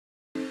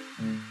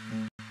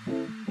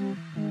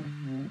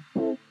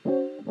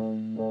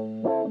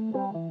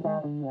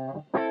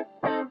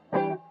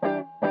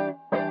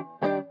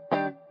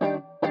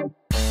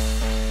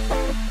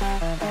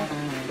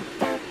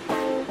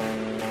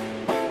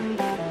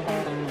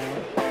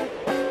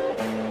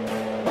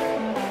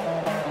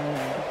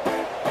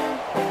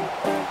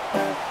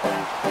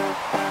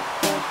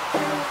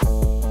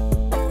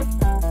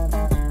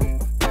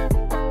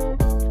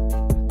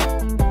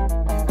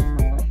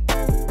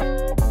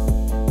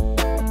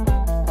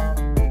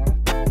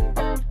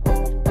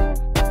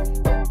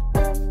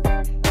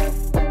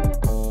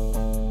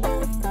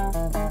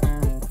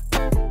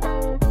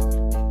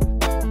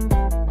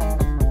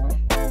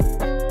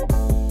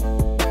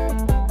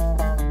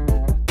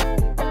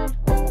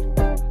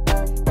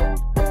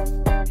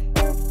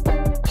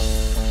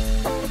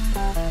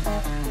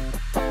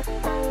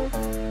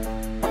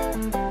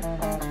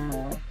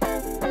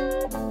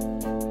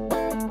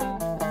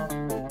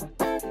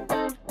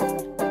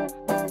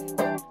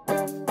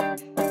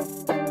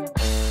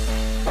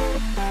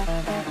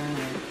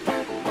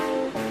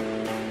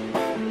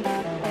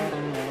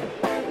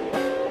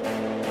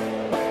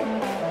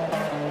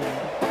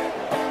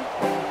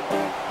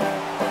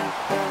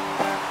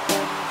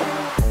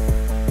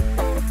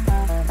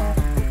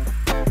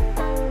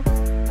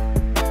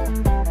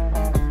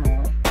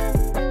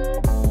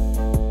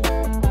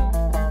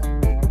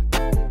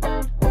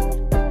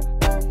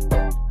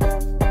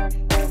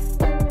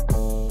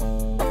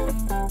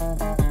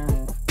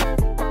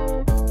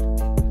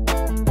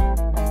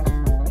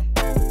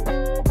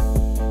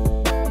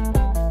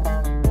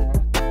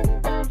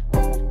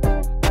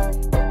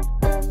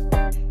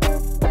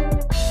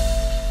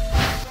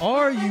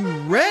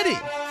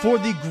for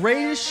the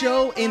greatest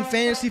show in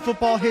fantasy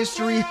football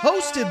history,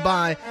 hosted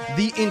by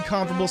the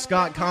incomparable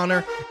Scott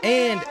Connor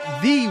and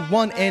the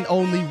one and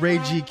only Ray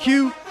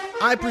GQ.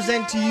 I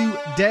present to you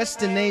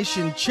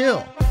Destination Chill,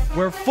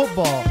 where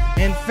football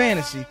and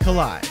fantasy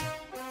collide.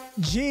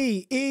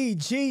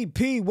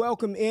 GEGP,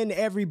 welcome in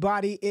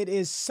everybody. It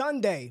is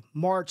Sunday,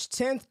 March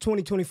 10th,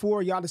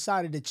 2024. Y'all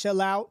decided to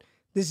chill out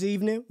this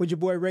evening with your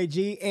boy Ray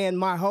G and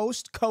my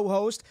host,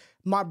 co-host,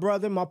 my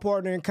brother, my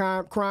partner in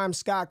crime,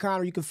 Scott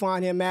Connor. You can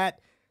find him at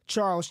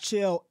Charles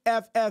Chill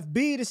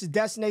FFB. This is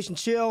Destination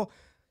Chill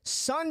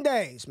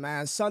Sundays,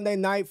 man. Sunday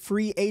night,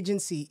 free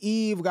agency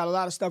eve. We got a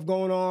lot of stuff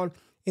going on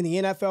in the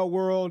NFL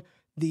world.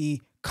 The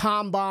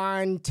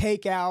combine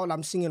takeout.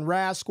 I'm seeing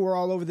Raz score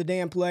all over the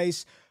damn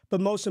place. But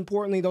most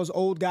importantly, those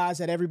old guys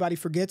that everybody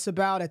forgets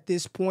about at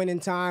this point in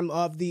time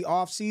of the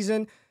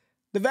offseason.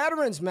 The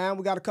veterans, man.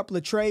 We got a couple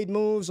of trade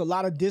moves, a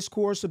lot of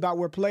discourse about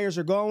where players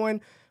are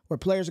going, where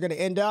players are going to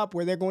end up,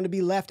 where they're going to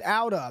be left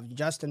out of.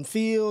 Justin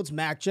Fields,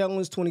 Mac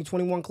Jones,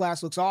 2021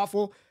 class looks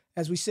awful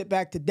as we sit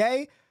back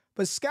today.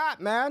 But Scott,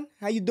 man,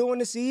 how you doing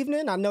this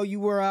evening? I know you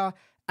were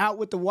out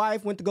with the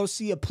wife, went to go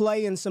see a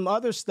play and some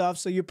other stuff,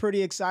 so you're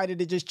pretty excited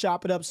to just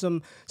chop it up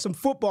some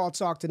football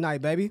talk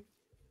tonight, baby.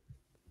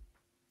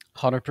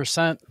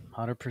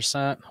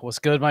 100%. What's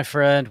good, my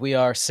friend? We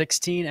are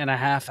 16 and a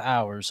half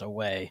hours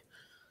away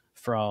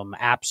from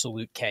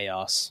absolute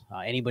chaos.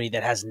 Anybody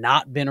that has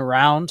not been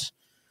around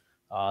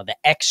the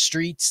X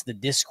streets, the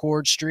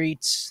Discord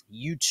streets,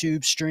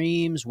 YouTube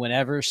streams,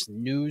 whenever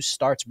news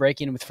starts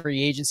breaking with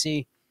free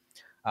agency,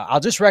 I'll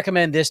just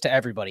recommend this to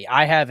everybody.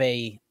 I have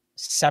a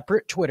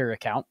separate Twitter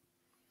account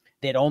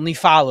that only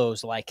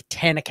follows like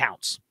 10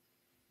 accounts.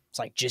 It's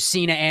like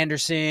Jacina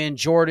Anderson,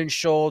 Jordan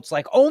Schultz,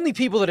 like only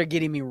people that are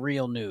getting me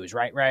real news,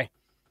 right, Ray?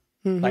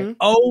 Mm-hmm. Like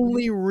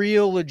only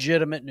real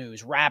legitimate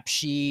news. Rap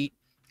Sheet,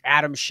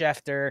 Adam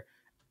Schefter.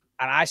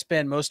 And I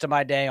spend most of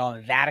my day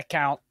on that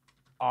account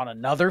on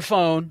another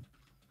phone,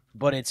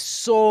 but it's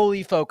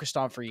solely focused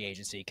on free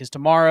agency because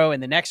tomorrow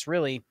and the next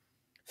really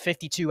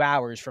 52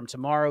 hours from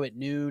tomorrow at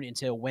noon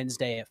until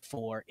Wednesday at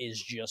 4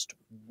 is just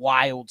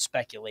wild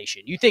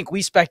speculation. You think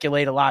we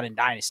speculate a lot in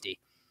Dynasty.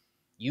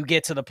 You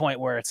get to the point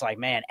where it's like,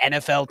 man,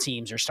 NFL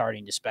teams are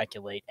starting to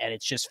speculate, and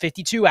it's just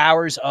 52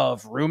 hours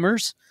of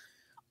rumors,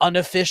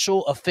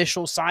 unofficial,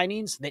 official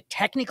signings that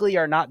technically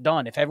are not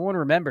done. If everyone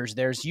remembers,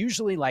 there's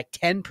usually like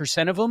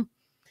 10% of them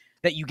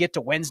that you get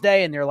to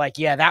Wednesday, and they're like,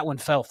 yeah, that one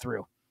fell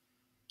through.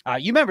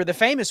 You remember the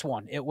famous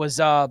one. It was,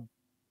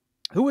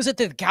 who was it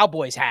that the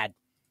Cowboys had?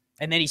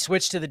 And then he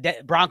switched to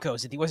the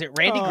Broncos. Was it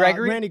Randy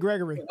Gregory? Randy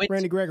Gregory.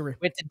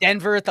 Went to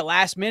Denver at the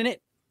last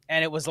minute,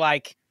 and it was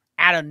like,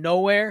 out of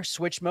nowhere,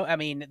 switch mode. I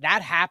mean,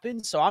 that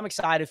happened, so I'm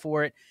excited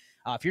for it.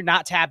 If you're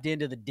not tapped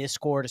into the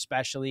Discord,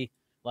 especially,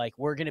 like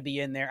we're going to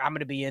be in there. I'm going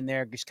to be in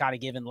there just kind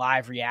of giving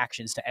live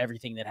reactions to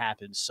everything that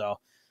happens. So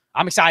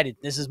I'm excited.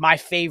 This is my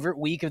favorite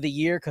week of the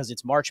year because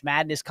it's March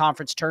Madness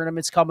conference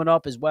tournaments coming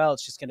up as well.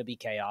 It's just going to be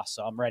chaos,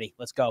 so I'm ready.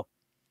 Let's go.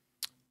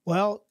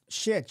 Well,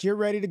 shit, you're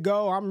ready to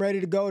go. I'm ready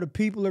to go. The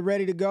people are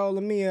ready to go.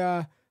 Let me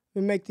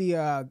make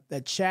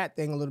the chat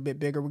thing a little bit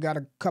bigger. We got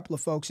a couple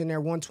of folks in there,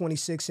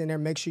 126 in there.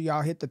 Make sure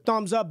y'all hit the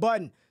thumbs up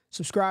button,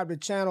 subscribe to the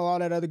channel, all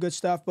that other good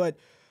stuff. But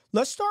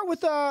let's start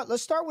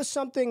with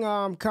something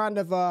kind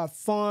of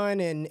fun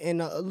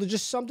and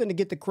just something to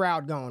get the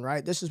crowd going,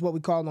 right? This is what we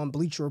call on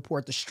Bleacher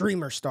Report the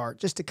streamer start,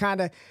 just to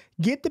kind of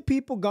get the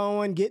people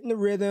going, get in the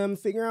rhythm,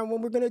 figure out what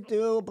we're gonna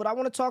do. But I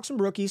want to talk some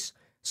rookies,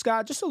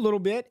 Scott, just a little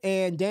bit,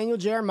 and Daniel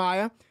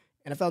Jeremiah,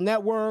 NFL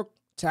Network,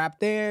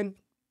 tapped in.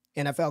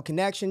 NFL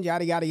Connection,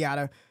 yada, yada,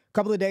 yada. A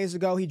couple of days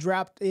ago, he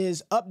dropped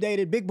his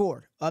updated big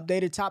board,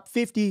 updated top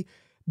 50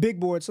 big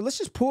board. So let's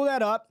just pull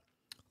that up,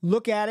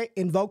 look at it,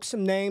 invoke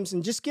some names,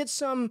 and just get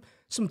some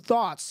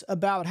thoughts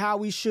about how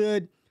we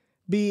should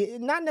be,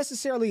 not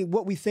necessarily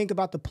what we think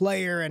about the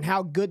player and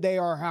how good they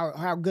are,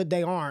 how good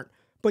they aren't,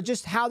 but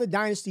just how the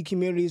Dynasty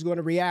community is going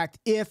to react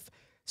if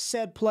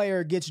said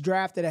player gets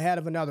drafted ahead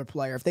of another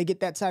player, if they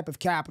get that type of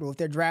capital, if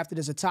they're drafted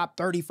as a top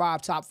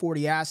 35, top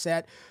 40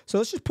 asset. So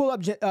let's just pull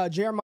up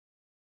Jeremiah.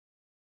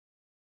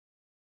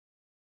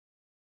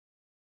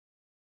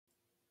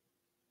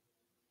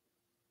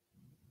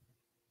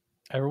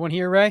 Everyone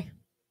here, Ray?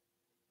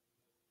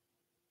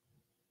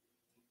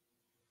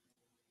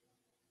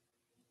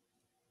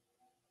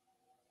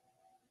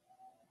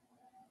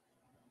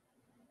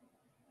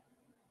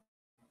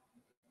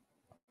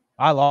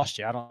 I lost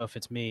you. I don't know if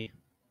it's me.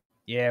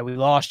 Yeah, we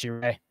lost you,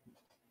 Ray.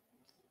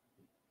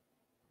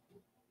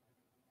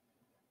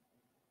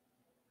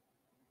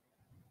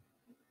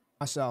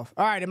 Myself.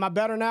 All right, am I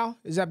better now?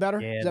 Is that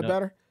better? Yeah, Is that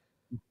better?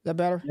 Is that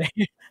better?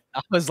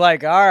 I was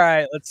like, all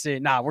right, let's see.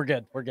 Nah, we're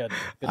good. We're good.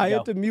 I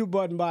hit the mute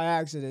button by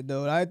accident,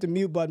 dude. I hit the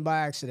mute button by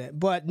accident.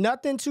 But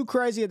nothing too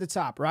crazy at the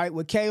top, right?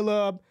 With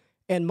Caleb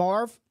and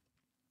Marv,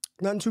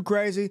 nothing too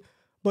crazy.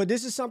 But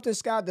this is something,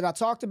 Scott, that I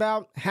talked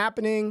about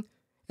happening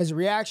as a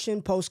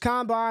reaction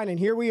post-combine, and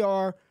here we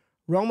are.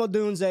 Rome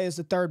Odunze is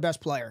the third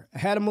best player,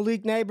 ahead of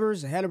Malik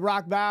Neighbors, ahead of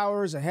Brock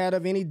Bowers, ahead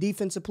of any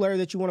defensive player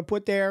that you want to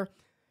put there.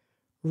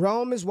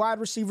 Rome is wide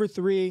receiver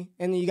 3,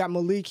 and then you got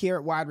Malik here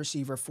at wide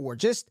receiver 4.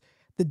 Just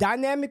the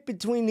dynamic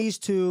between these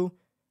two,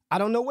 I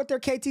don't know what their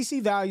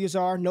KTC values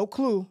are, no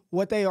clue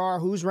what they are,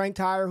 who's ranked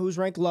higher, who's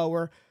ranked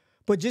lower,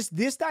 but just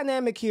this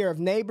dynamic here of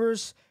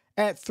Neighbors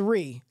at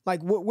 3,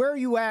 like where are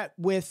you at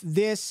with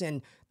this,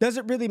 and does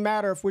it really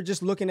matter if we're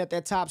just looking at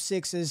that top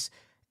 6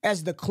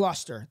 as the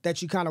cluster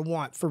that you kind of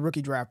want for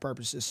rookie draft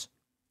purposes?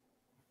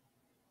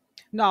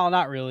 No,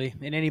 not really.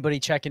 And anybody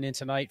checking in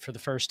tonight for the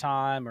first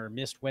time or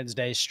missed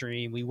Wednesday's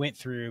stream, we went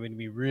through and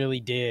we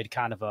really did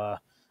kind of a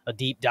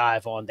deep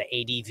dive on the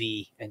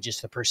ADV and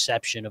just the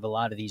perception of a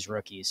lot of these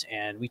rookies.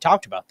 And we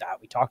talked about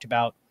that. We talked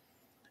about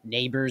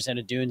Neighbors and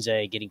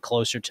Adunze getting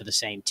closer to the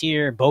same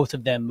tier, both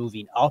of them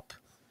moving up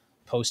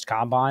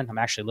post-combine. I'm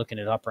actually looking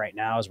it up right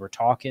now as we're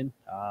talking.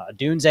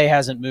 Adunze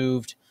hasn't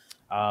moved,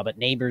 but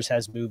Neighbors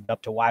has moved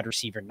up to wide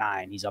receiver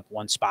 9. He's up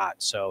 1 spot.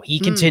 So he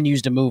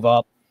continues to move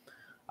up.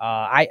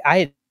 I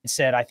had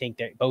said I think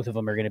that both of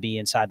them are going to be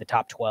inside the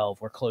top 12.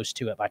 We're close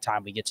to it by the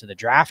time we get to the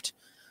draft.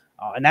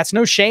 And that's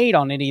no shade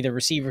on any of the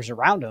receivers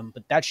around him,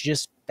 but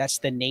that's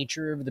the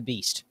nature of the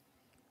beast.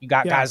 You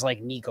got guys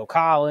like Nico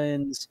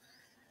Collins,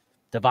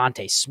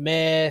 Devontae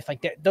Smith.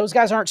 Like those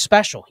guys aren't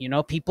special. You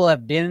know,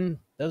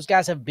 those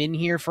guys have been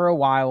here for a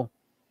while.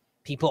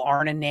 People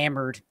aren't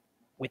enamored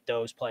with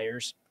those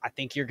players. I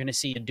think you're going to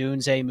see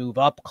Adunze move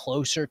up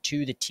closer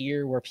to the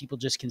tier where people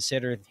just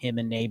consider him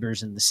and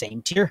Neighbors in the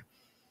same tier.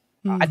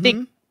 I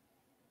think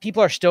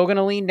people are still going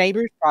to lean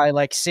Neighbors, probably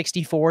like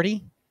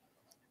 60-40,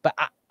 but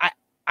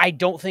I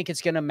don't think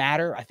it's going to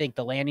matter. I think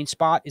the landing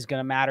spot is going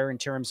to matter in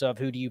terms of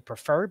who do you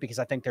prefer, because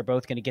I think they're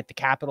both going to get the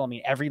capital. I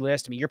mean, every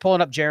list, you're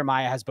pulling up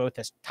Jeremiah has both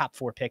as top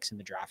 4 picks in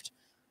the draft.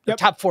 Yep.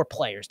 Top 4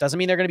 players. Doesn't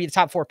mean they're going to be the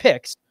top 4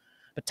 picks,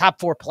 but top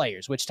 4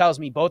 players, which tells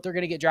me both are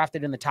going to get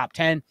drafted in the top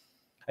 10.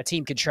 A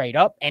team could trade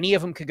up. Any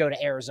of them could go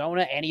to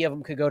Arizona. Any of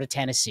them could go to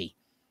Tennessee.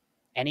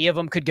 Any of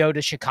them could go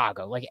to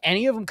Chicago. Like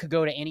any of them could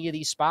go to any of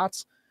these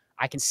spots.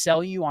 I can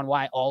sell you on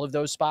why all of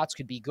those spots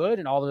could be good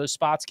and all of those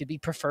spots could be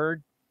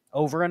preferred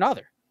over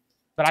another.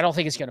 But I don't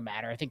think it's going to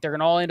matter. I think they're going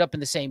to all end up in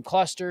the same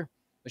cluster,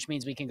 which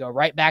means we can go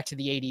right back to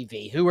the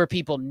ADV. Who are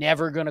people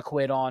never going to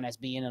quit on as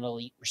being an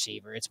elite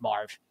receiver? It's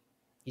Marv.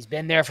 He's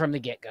been there from the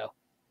get-go.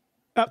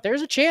 But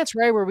there's a chance,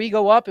 Ray, where we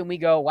go up and we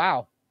go,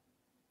 wow,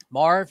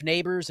 Marv,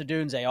 Neighbors,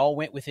 Adunze all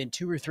went within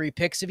 2 or 3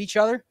 picks of each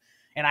other,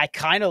 and I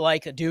kind of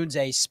like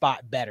Adunze's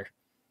spot better.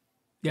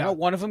 You know,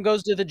 one of them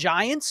goes to the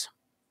Giants.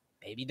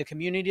 Maybe the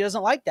community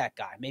doesn't like that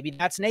guy. Maybe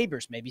that's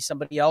Neighbors. Maybe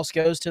somebody else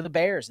goes to the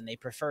Bears and they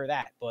prefer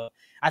that. But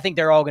I think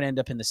they're all going to end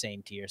up in the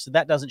same tier. So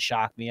that doesn't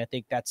shock me. I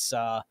think that's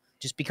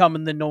just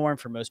becoming the norm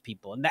for most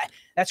people. And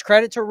that's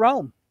credit to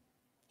Rome.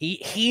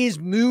 He's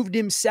moved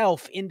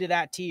himself into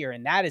that tier,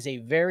 and that is a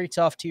very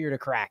tough tier to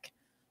crack,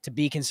 to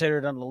be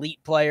considered an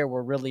elite player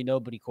where really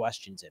nobody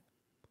questions it.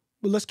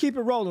 Well, let's keep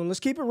it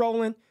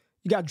rolling.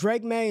 You got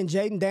Drake May and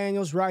Jaden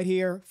Daniels right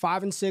here,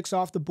 5 and 6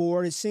 off the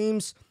board. It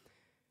seems,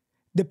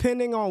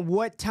 depending on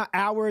what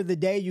hour of the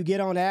day you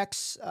get on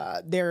X,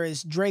 there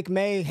is Drake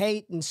May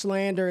hate and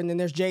slander, and then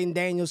there's Jaden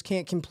Daniels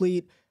can't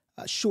complete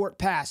short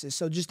passes.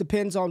 So it just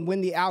depends on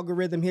when the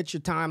algorithm hits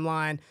your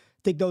timeline.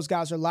 I think those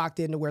guys are locked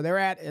into where they're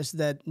at as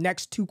the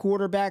next 2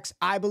 quarterbacks,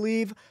 I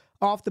believe,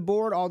 off the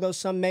board, although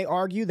some may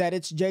argue that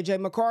it's J.J.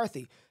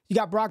 McCarthy. You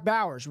got Brock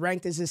Bowers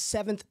ranked as his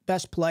 7th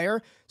best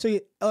player. So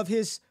of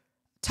his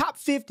top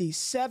 50,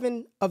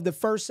 7 of the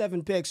first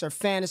 7 picks are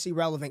fantasy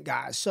relevant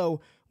guys. So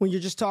when you're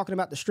just talking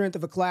about the strength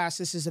of a class,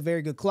 this is a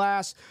very good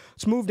class.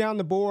 Let's move down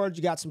the board.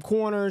 You got some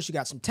corners. You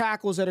got some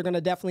tackles that are going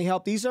to definitely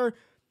help.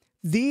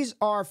 These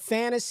are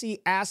fantasy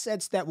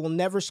assets that will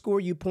never score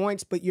you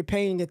points, but you're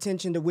paying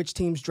attention to which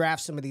teams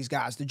draft some of these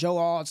guys. The Joe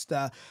Alts,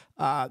 the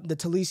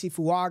Talisi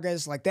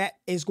Fuagas, like that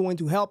is going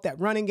to help that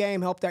running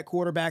game, help that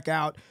quarterback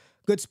out.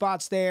 Good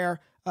spots there.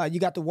 You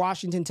got the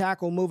Washington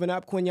tackle moving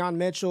up, Quinyon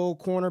Mitchell,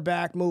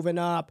 cornerback moving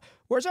up.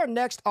 Where's our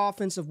next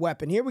offensive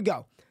weapon? Here we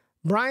go.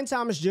 Brian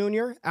Thomas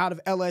Jr. out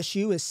of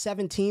LSU is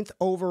 17th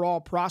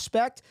overall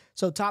prospect,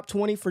 so top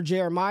 20 for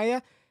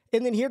Jeremiah.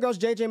 And then here goes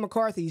J.J.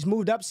 McCarthy. He's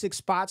moved up 6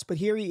 spots, but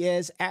here he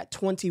is at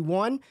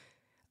 21.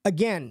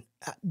 Again,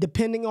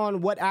 depending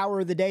on what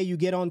hour of the day you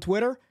get on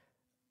Twitter,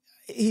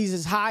 he's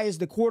as high as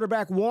the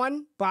quarterback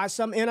 1 by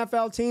some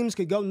NFL teams,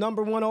 could go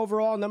number 1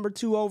 overall, number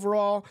 2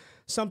 overall.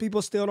 Some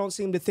people still don't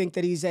seem to think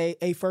that he's a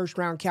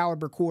first-round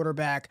caliber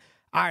quarterback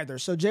either.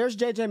 So there's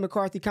J.J.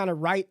 McCarthy kind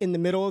of right in the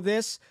middle of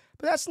this,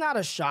 but that's not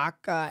a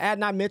shock.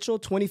 Adonai Mitchell,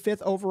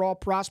 25th overall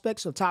prospect,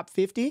 so top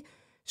 50.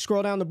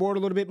 Scroll down the board a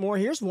little bit more.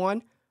 Here's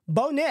one.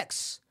 Bo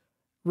Nix,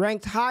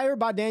 ranked higher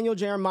by Daniel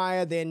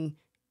Jeremiah than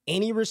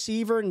any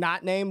receiver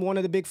not named one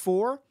of the big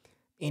 4,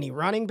 any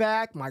running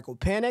back, Michael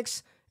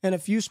Penix, and a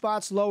few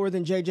spots lower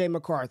than J.J.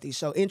 McCarthy.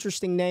 So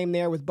interesting name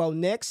there with Bo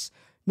Nix.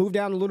 Move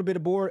down the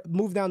board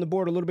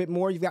a little bit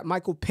more. You've got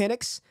Michael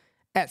Penix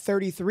at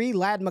 33.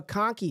 Ladd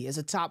McConkey is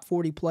a top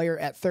 40 player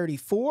at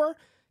 34.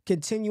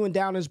 Continuing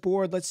down his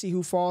board, let's see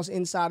who falls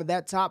inside of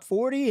that top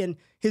 40. And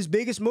his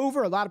biggest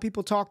mover, a lot of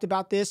people talked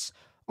about this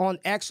on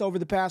X over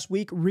the past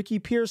week, Ricky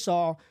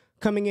Pearsall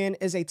coming in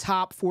as a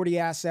top 40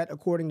 asset,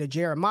 according to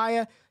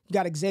Jeremiah. You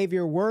got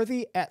Xavier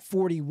Worthy at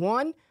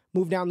 41.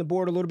 Move down the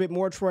board a little bit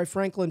more. Troy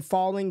Franklin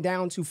falling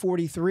down to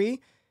 43.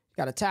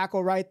 Got a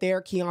tackle right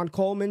there. Keon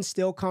Coleman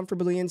still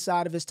comfortably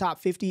inside of his top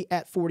 50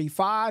 at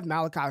 45.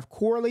 Malachi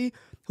Corley,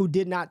 who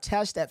did not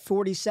test, at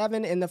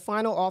 47. And the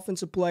final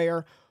offensive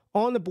player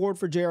on the board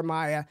for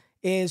Jeremiah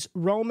is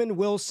Roman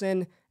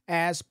Wilson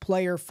as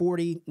player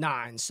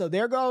 49. So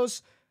there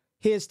goes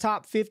his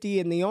top 50,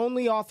 and the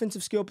only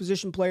offensive skill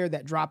position player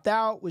that dropped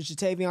out was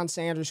Jatavion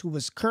Sanders, who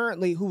was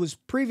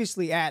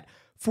previously at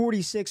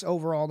 46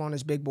 overall on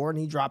his big board,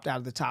 and he dropped out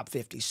of the top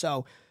 50.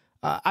 So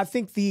I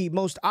think the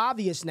most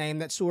obvious name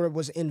that sort of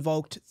was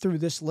invoked through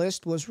this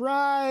list was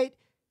right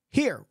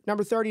here,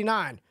 number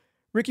 39,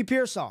 Ricky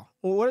Pearsall.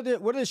 Well,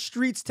 what are the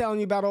streets telling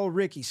you about old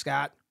Ricky,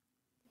 Scott?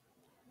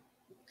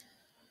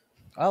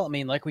 Well, I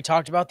mean, like we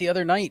talked about the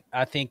other night,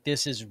 I think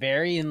this is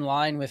very in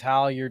line with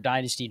how your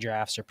dynasty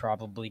drafts are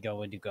probably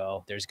going to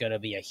go. There's going to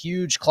be a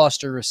huge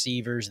cluster of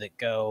receivers that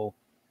go,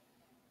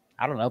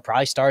 I don't know,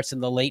 probably starts in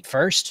the late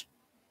first.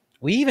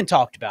 We even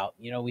talked about,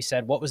 we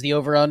said, what was the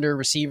over-under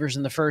receivers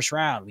in the first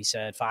round? We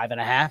said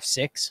 5.5,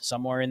 6,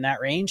 somewhere in that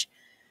range.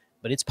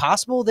 But it's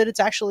possible that it's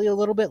actually a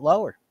little bit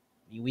lower.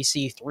 I mean, we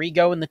see 3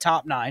 go in the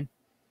top 9.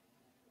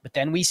 But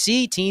then we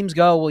see teams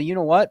go, well, you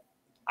know what?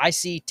 I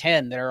see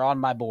 10 that are on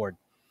my board.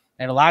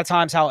 And a lot of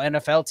times how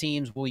NFL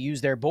teams will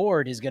use their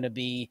board is going to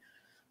be,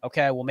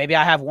 okay, well, maybe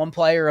I have one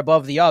player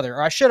above the other.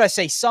 Or should I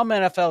say some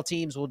NFL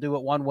teams will do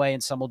it one way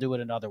and some will do it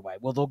another way.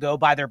 Well, they'll go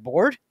by their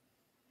board,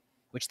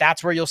 which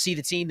that's where you'll see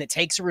the team that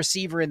takes a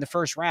receiver in the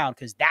first round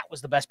because that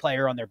was the best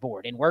player on their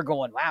board. And we're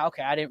going, wow,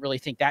 okay, I didn't really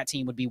think that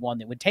team would be one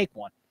that would take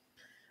one.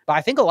 But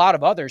I think a lot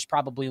of others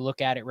probably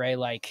look at it, Ray,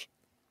 like,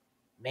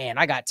 man,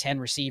 I got 10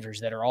 receivers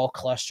that are all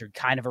clustered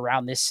kind of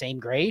around this same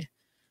grade,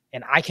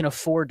 and I can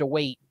afford to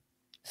wait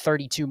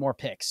 32 more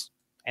picks,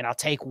 and I'll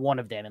take one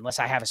of them unless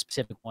I have a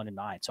specific one in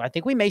mind. So I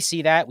think we may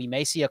see that. We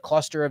may see a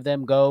cluster of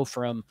them go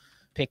from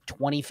pick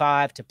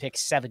 25 to pick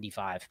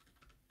 75,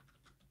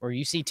 where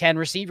you see 10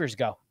 receivers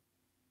go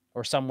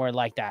or somewhere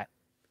like that.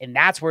 And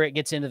that's where it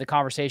gets into the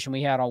conversation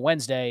we had on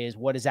Wednesday is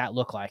what does that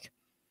look like?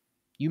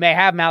 You may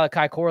have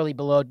Malachi Corley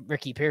below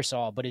Ricky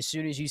Pearsall, but as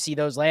soon as you see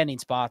those landing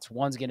spots,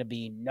 one's going to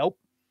be nope,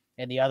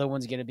 and the other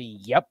one's going to be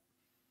yep.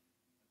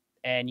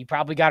 And you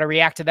probably got to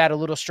react to that a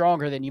little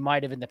stronger than you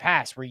might have in the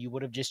past where you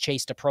would have just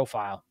chased a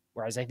profile.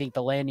 Whereas I think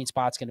the landing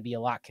spot's going to be a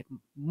lot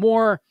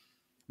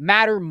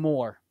matter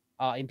more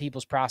in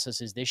people's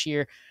processes this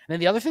year. And then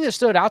the other thing that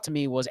stood out to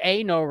me was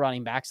no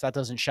running backs. That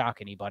doesn't shock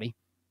anybody.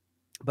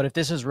 But if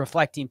this is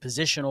reflecting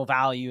positional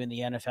value in the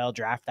NFL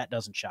draft, that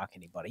doesn't shock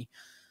anybody.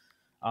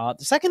 The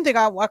second thing,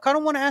 I kind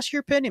of want to ask your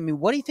opinion. I mean,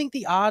 what do you think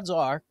the odds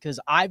are? Because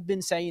I've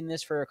been saying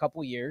this for a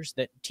couple years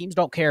that teams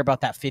don't care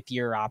about that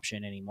 5th-year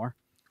option anymore.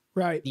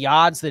 Right. The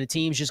odds that a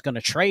team's just going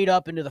to trade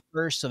up into the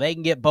first so they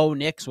can get Bo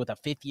Nix with a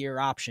 5th-year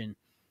option.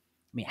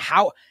 I mean,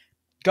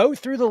 go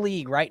through the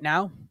league right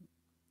now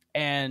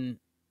and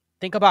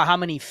think about how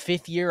many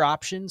 5th-year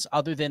options,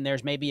 other than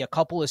there's maybe a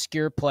couple of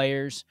obscure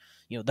players,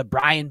 the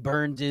Brian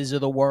Burnses of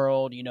the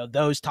world,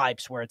 those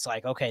types where it's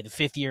like, okay, the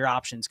 5th-year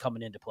option's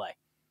coming into play.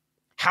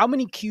 How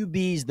many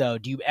QBs, though,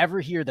 do you ever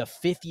hear the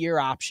 5th-year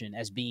option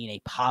as being a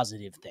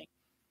positive thing?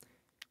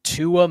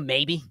 Tua,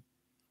 maybe.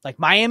 Like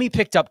Miami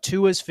picked up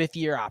Tua's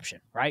 5th-year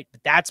option, right?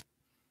 But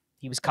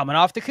he was coming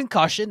off the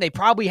concussion. They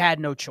probably had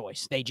no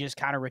choice. They just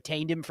kind of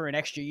retained him for an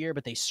extra year,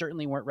 but they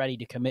certainly weren't ready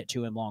to commit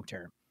to him long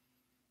term.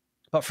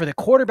 But for the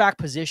quarterback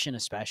position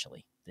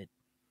especially, that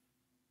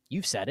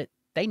you've said it,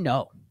 they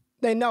know.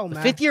 They know, the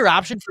man. 5th-year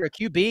option for a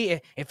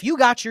QB, if you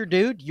got your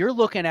dude, you're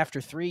looking after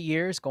 3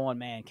 years going,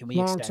 man, can we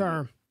extend long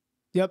term? It?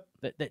 Yep.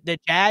 The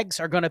Jags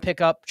are going to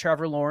pick up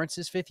Trevor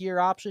Lawrence's 5th-year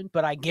option,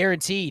 but I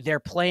guarantee their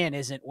plan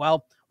isn't,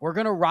 well, we're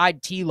going to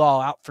ride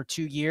T-Law out for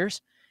 2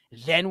 years.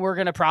 Then we're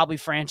going to probably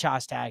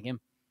franchise tag him.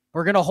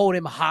 We're going to hold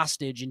him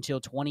hostage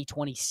until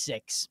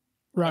 2026.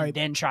 Right. And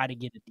then try to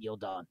get a deal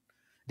done.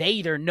 They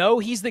either know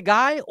he's the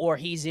guy or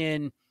he's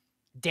in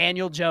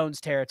Daniel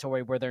Jones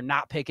territory where they're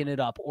not picking it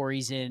up, or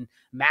he's in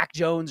Mac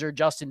Jones or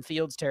Justin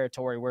Fields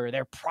territory where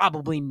they're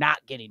probably not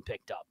getting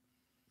picked up.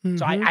 Mm-hmm.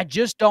 So I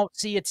just don't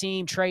see a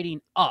team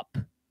trading up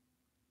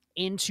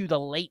into the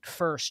late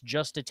first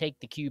just to take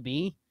the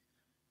QB.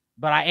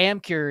 But I am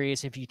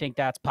curious if you think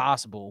that's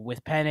possible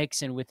with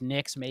Penix and with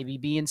Nix maybe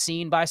being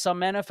seen by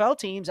some NFL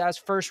teams as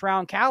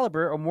first-round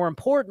caliber, or more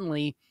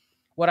importantly,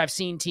 what I've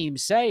seen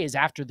teams say is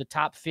after the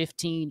top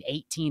 15,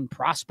 18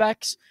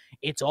 prospects,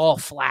 it's all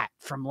flat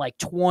from like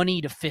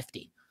 20 to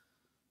 50.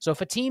 So if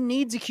a team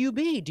needs a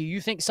QB, do you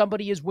think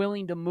somebody is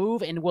willing to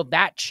move? And will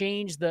that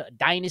change the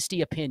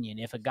dynasty opinion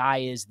if a guy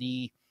is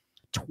the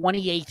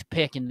 28th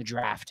pick in the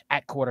draft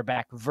at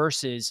quarterback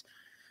versus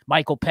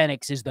Michael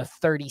Penix is the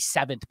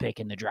 37th pick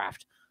in the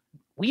draft?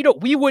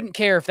 We wouldn't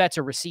care if that's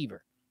a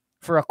receiver.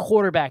 For a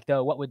quarterback,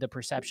 though, what would the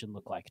perception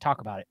look like?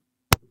 Talk about it.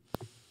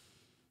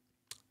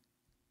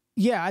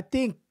 Yeah, I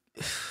think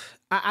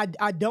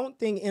I don't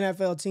think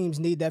NFL teams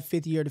need that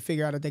 5th year to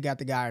figure out if they got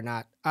the guy or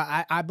not.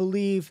 I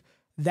believe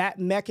that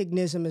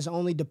mechanism is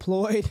only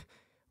deployed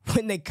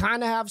when they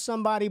kind of have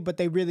somebody, but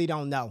they really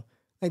don't know.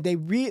 Like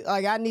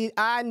I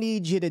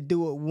need you to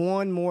do it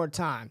one more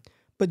time.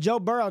 But Joe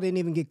Burrow didn't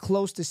even get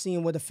close to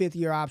seeing what a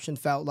fifth-year option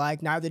felt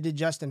like. Neither did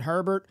Justin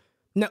Herbert.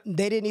 No,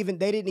 they didn't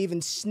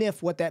even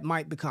sniff what that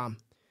might become.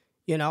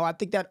 You know, I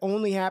think that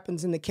only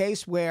happens in the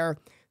case where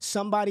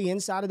somebody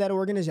inside of that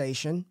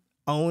organization,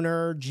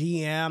 owner,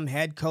 GM,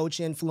 head coach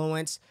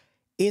influence,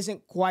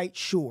 isn't quite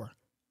sure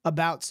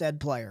about said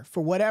player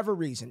for whatever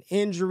reason,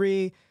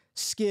 injury,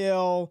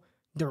 skill,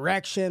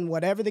 direction,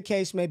 whatever the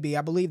case may be.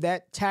 I believe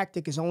that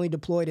tactic is only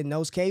deployed in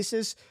those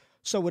cases.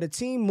 So would a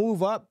team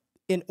move up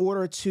in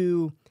order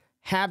to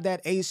have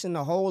that ace in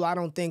the hole? I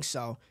don't think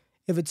so.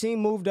 If a team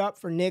moved up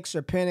for Knicks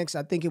or Penix,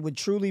 I think it would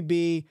truly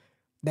be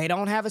they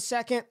don't have a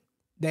second.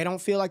 They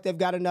don't feel like they've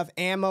got enough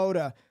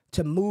ammo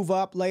to move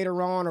up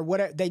later on or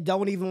whatever. They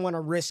don't even want to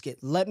risk it.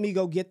 Let me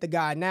go get the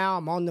guy now.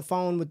 I'm on the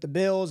phone with the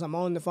Bills. I'm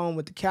on the phone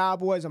with the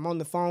Cowboys. I'm on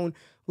the phone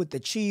with the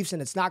Chiefs,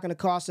 and it's not going to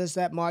cost us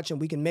that much,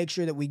 and we can make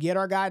sure that we get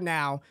our guy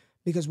now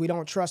because we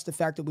don't trust the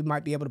fact that we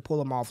might be able to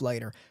pull him off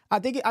later. I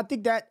think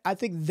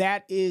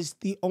that is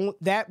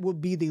that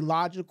would be the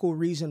logical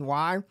reason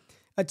why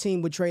a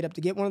team would trade up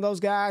to get one of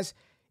those guys.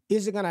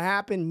 Is it going to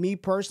happen? Me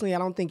personally, I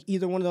don't think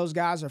either one of those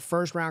guys are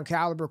first-round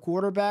caliber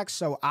quarterbacks,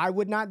 so I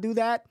would not do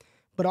that.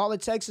 But all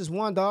it takes is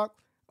one, dog.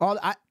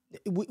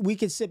 We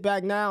could sit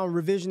back now and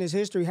revisionist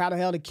history. How the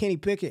hell did Kenny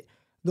Pickett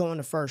go in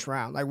the first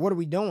round? Like, what are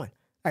we doing?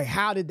 Like,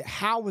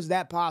 how was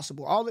that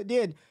possible? All it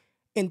did,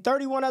 and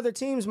 31 other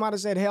teams might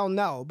have said hell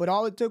no, but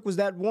all it took was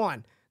that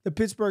one. The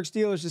Pittsburgh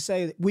Steelers to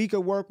say we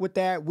could work with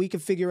that, we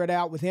could figure it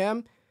out with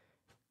him.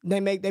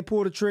 They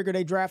pull the trigger,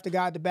 they draft a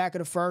guy at the back of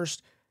the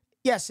first.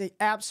 Yes, it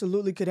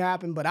absolutely could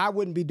happen, but I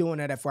wouldn't be doing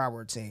that if I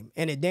were a team.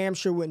 And it damn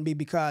sure wouldn't be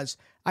because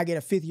I get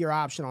a fifth-year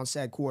option on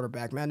said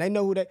quarterback, man. They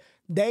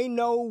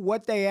know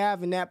what they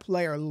have in that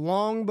player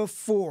long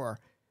before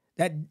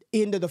that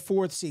end of the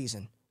fourth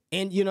season.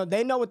 And, you know,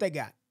 they know what they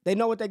got. They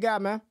know what they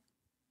got, man.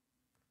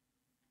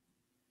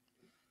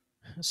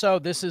 So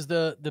this is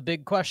the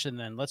big question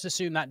then. Let's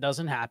assume that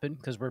doesn't happen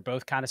because we're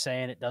both kind of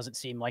saying it doesn't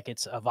seem like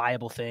it's a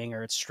viable thing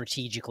or it's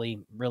strategically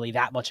really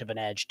that much of an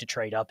edge to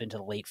trade up into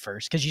the late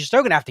first because you're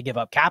still going to have to give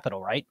up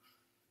capital, right?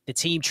 The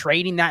team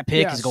trading that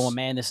pick is going,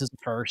 man, this is the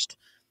first.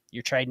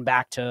 You're trading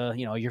back to,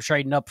 you're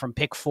trading up from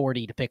pick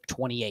 40 to pick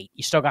 28.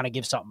 You still got to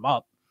give something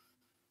up.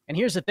 And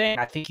here's the thing.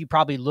 I think you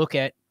probably look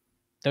at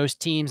those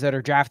teams that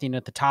are drafting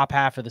at the top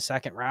half of the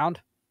second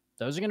round.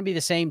 Those are going to be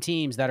the same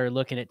teams that are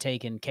looking at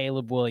taking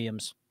Caleb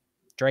Williams,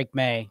 Drake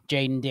May,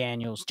 Jaden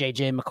Daniels,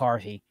 J.J.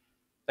 McCarthy.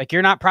 Like,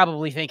 you're not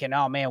probably thinking,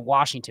 oh, man,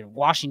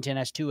 Washington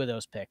has two of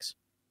those picks.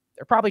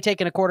 They're probably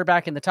taking a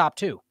quarterback in the top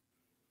two.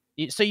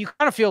 So you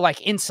kind of feel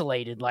like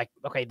insulated, like,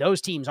 okay,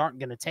 those teams aren't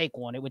going to take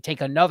one. It would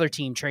take another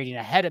team trading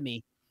ahead of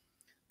me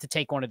to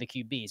take one of the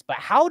QBs. But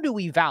how do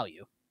we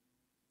value?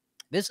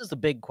 This is the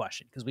big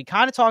question because we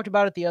kind of talked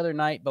about it the other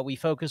night, but we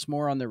focus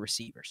more on the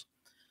receivers.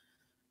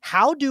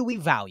 How do we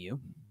value?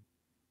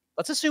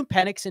 Let's assume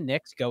Penix and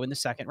Knicks go in the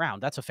second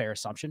round. That's a fair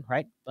assumption,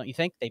 right? Don't you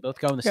think? They both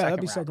go in the second round. Yeah,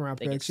 that'd be second round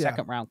picks. They get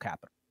second round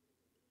capital.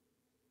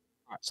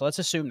 All right, so let's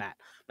assume that.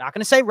 I'm not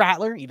going to say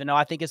Rattler, even though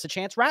I think it's a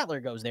chance Rattler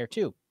goes there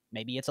too.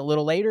 Maybe it's a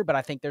little later, but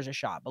I think there's a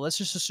shot. But let's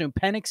just assume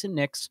Penix and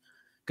Knicks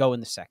go in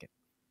the second.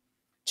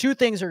 Two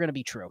things are going to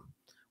be true.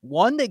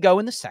 One, they go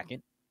in the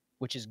second,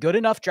 which is good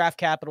enough draft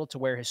capital to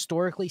where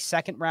historically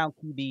second-round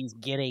QBs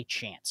get a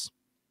chance.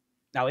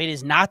 Now, it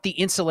is not the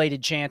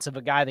insulated chance of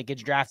a guy that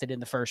gets drafted in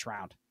the first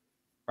round,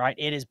 right?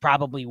 It is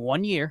probably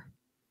 1 year.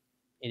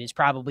 It is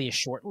probably a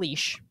short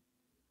leash.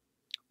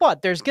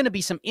 But there's going to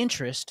be some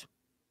interest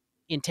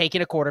in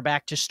taking a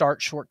quarterback to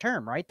start short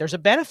term, right? There's a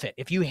benefit.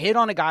 If you hit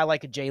on a guy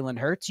like a Jalen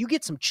Hurts, you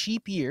get some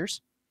cheap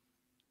years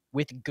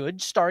with good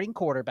starting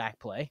quarterback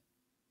play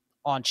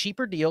on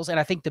cheaper deals. And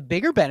I think the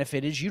bigger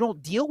benefit is you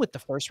don't deal with the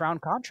first round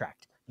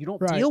contract. You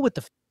don't deal with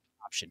the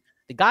option.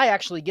 The guy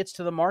actually gets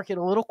to the market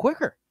a little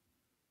quicker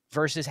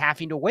versus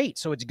having to wait.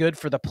 So it's good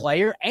for the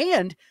player.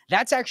 And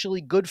that's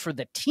actually good for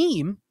the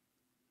team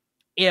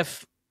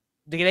if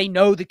they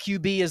know the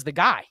QB is the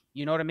guy.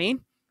 You know what I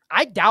mean?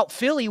 I doubt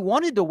Philly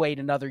wanted to wait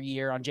another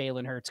year on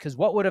Jalen Hurts because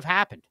what would have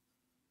happened?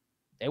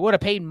 They would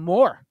have paid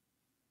more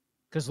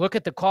because look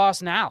at the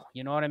cost now.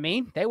 You know what I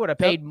mean? They would have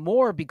paid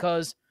more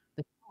because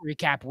the salary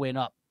cap went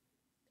up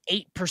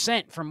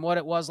 8% from what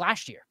it was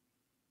last year.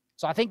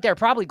 So I think they're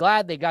probably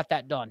glad they got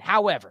that done.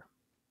 However,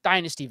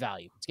 dynasty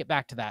value. Let's get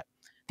back to that.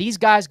 These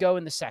guys go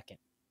in the second.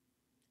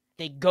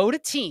 They go to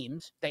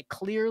teams that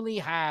clearly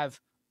have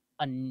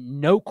a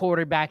no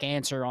quarterback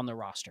answer on the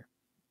roster.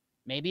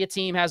 Maybe a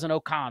team has an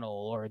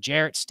O'Connell or a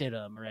Jarrett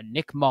Stidham or a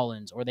Nick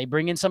Mullins, or they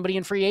bring in somebody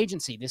in free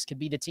agency. This could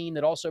be the team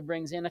that also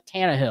brings in a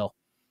Tannehill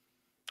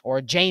or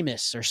a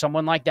Jameis or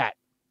someone like that.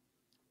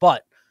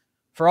 But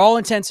for all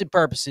intents and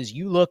purposes,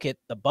 you look at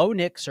the Bo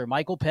Nix or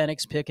Michael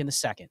Penix pick in the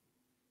second,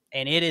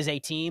 and it is a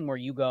team where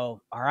you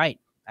go, all right,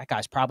 that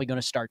guy's probably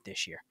going to start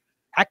this year.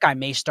 That guy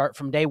may start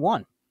from day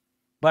one,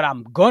 but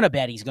I'm going to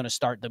bet he's going to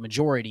start the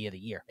majority of the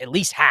year, at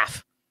least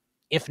half,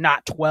 if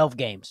not 12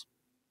 games.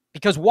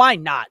 Because why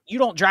not? You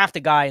don't draft a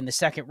guy in the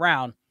second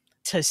round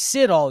to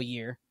sit all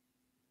year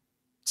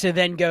to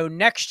then go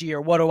next year,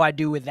 what do I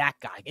do with that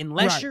guy?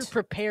 Unless you're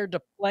prepared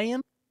to play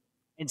him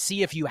and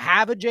see if you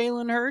have a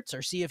Jalen Hurts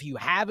or see if you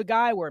have a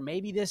guy where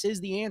maybe this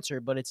is the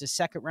answer, but it's a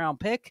second-round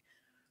pick,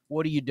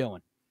 what are you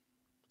doing?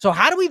 So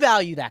how do we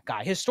value that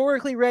guy?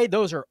 Historically, Ray,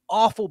 those are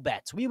awful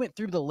bets. We went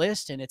through the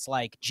list, and it's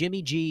like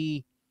Jimmy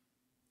G,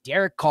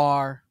 Derek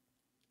Carr,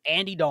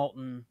 Andy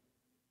Dalton,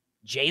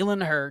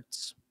 Jalen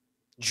Hurts,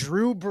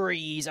 Drew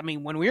Brees. I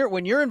mean,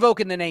 when you're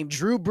invoking the name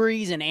Drew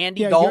Brees and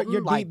Andy Dalton,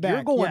 you're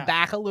going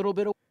back a little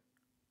bit.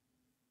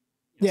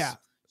 Yeah.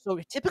 So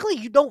typically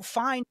you don't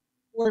find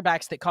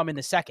quarterbacks that come in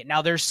the second.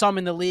 Now there's some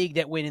in the league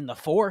that win in the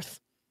fourth,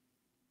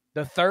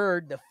 the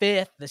third, the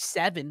fifth, the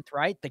seventh,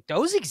 right? Like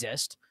those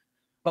exist.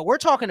 But we're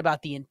talking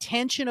about the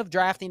intention of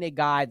drafting a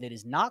guy that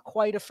is not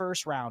quite a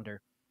first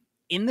rounder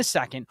in the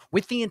second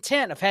with the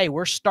intent of, hey,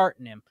 we're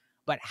starting him.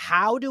 But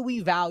how do we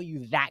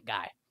value that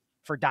guy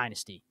for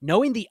Dynasty?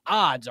 Knowing the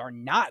odds are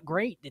not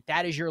great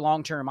that is your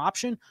long-term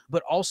option,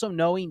 but also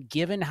knowing,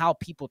 given how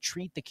people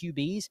treat the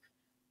QBs,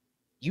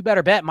 you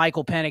better bet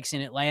Michael Penix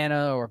in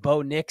Atlanta or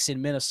Bo Nix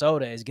in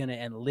Minnesota is going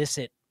to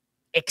elicit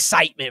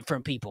excitement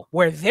from people.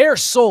 Where they're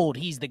sold,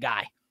 he's the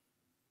guy.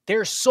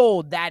 They're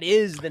sold. That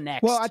is the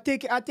next. Well, I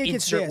think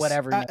it's this.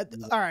 Whatever. All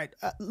right,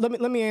 let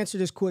me answer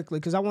this quickly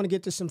because I want to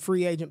get to some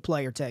free agent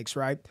player takes.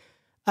 Right,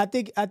 I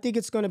think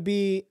it's going to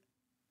be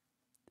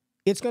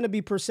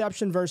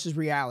perception versus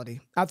reality.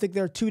 I think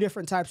there are two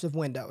different types of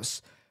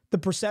windows. The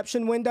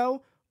perception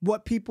window,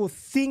 what people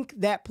think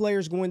that player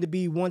is going to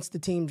be once the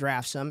team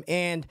drafts him,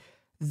 and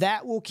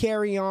that will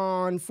carry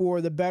on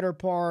for the better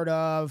part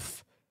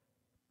of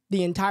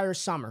the entire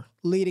summer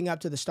leading up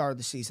to the start of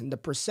the season. The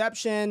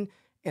perception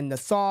and the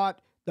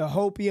thought, the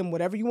hopium,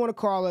 whatever you want to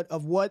call it,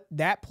 of what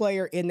that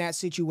player in that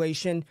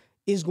situation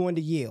is going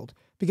to yield.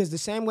 Because the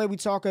same way we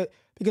talk,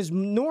 because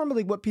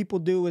normally what people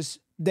do is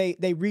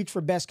they reach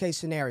for best case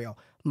scenario.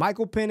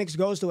 Michael Penix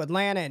goes to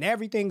Atlanta and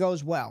everything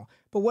goes well.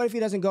 But what if he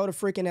doesn't go to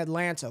freaking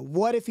Atlanta?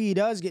 What if he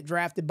does get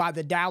drafted by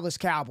the Dallas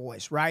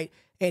Cowboys, right?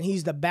 And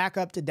he's the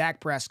backup to Dak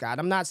Prescott.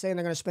 I'm not saying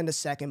they're going to spend a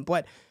second,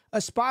 but a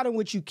spot in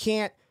which you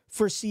can't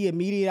foresee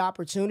immediate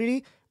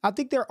opportunity, I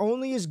think they're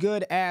only as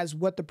good as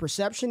what the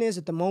perception is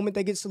at the moment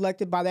they get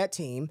selected by that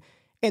team.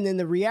 And then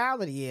the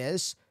reality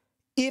is,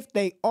 if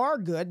they are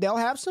good, they'll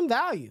have some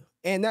value.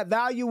 And that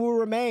value will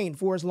remain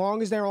for as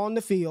long as they're on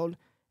the field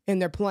and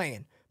they're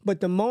playing. But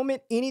the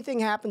moment anything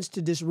happens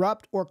to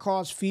disrupt or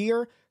cause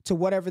fear to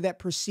whatever that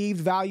perceived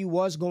value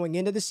was going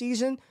into the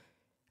season,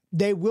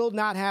 they will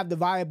not have the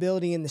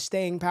viability and the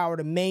staying power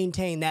to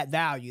maintain that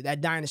value,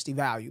 that dynasty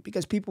value.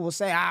 Because people will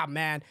say,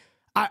 man,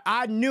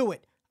 I knew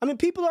it. I mean,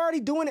 people are already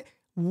doing it.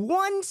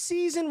 One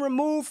season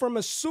removed from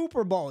a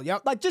Super Bowl.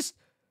 You're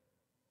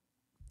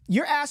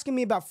asking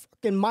me about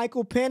fucking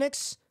Michael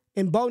Penix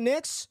and Bo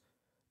Nix?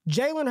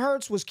 Jalen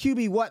Hurts was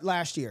QB what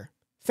last year?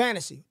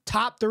 Fantasy.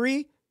 Top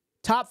 3,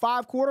 top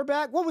 5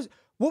 quarterback? What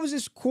was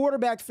his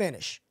quarterback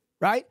finish,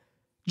 right?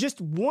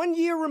 Just 1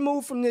 year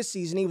removed from this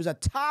season, he was a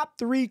top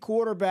 3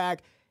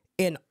 quarterback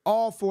in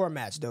all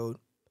formats, dude.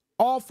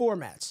 All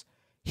formats.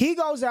 He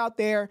goes out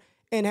there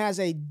and has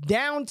a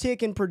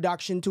downtick in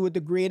production to a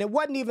degree, and it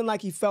wasn't even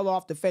like he fell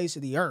off the face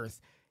of the earth.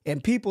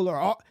 And people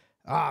are,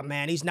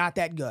 man, he's not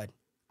that good.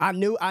 I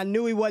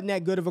knew he wasn't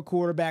that good of a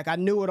quarterback. I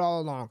knew it all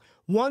along.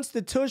 Once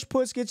the tush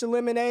push gets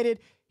eliminated,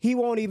 he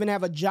won't even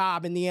have a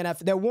job in the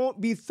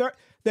NFL.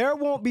 There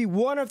won't be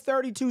one of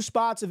 32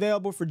 spots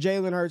available for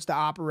Jalen Hurts to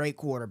operate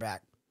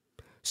quarterback.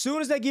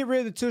 Soon as they get rid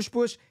of the tush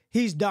push,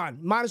 he's done.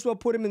 Might as well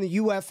put him in the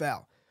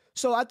UFL.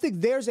 So I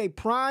think there's a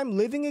prime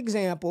living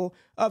example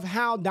of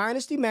how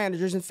dynasty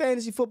managers and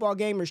fantasy football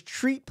gamers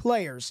treat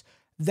players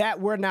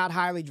that were not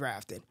highly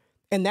drafted.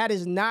 And that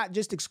is not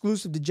just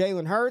exclusive to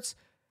Jalen Hurts.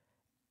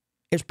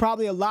 There's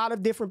probably a lot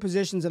of different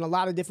positions and a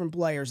lot of different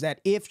players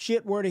that if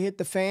shit were to hit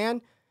the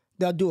fan,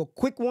 they'll do a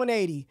quick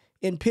 180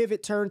 and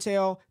pivot, turn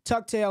tail,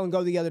 tuck tail, and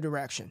go the other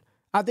direction.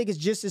 I think it's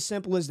just as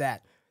simple as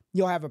that.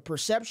 You'll have a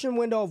perception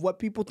window of what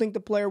people think the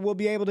player will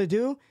be able to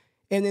do,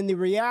 and then the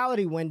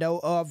reality window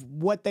of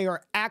what they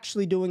are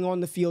actually doing on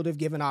the field if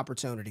given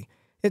opportunity.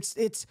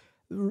 It's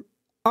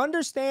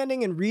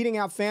understanding and reading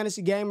how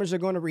fantasy gamers are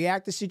going to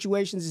react to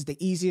situations is the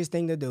easiest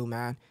thing to do,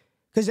 man.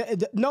 Because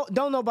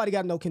don't nobody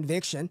got no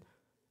conviction.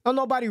 Don't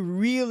nobody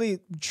really,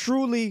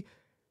 truly,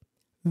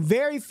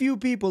 very few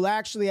people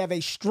actually have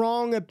a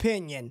strong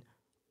opinion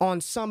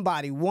on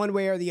somebody one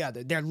way or the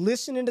other. They're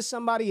listening to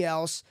somebody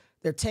else.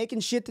 They're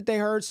taking shit that they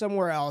heard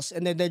somewhere else,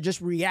 and then they're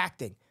just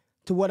reacting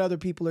to what other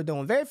people are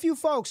doing. Very few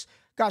folks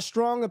got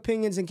strong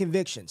opinions and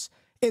convictions.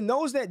 And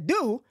those that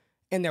do,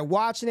 and they're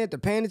watching it, they're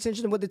paying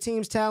attention to what the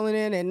team's telling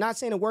in, and not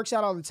saying it works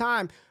out all the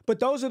time, but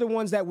those are the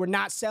ones that were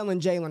not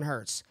selling Jalen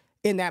Hurts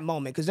in that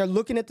moment because they're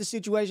looking at the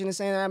situation and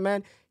saying,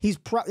 man,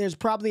 there's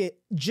probably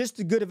just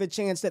as good of a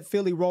chance that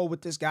Philly roll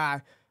with this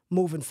guy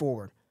moving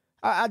forward.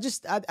 I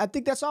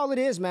think that's all it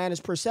is, man, is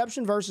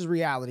perception versus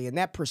reality. And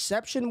that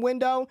perception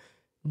window,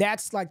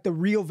 that's like the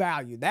real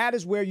value. That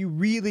is where you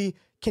really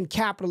can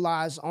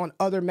capitalize on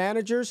other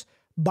managers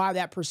by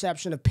that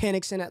perception of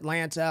Penix in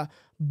Atlanta,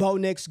 Bo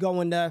Nix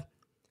going to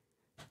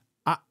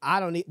I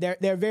don't need.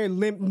 They're very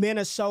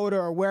Minnesota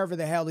or wherever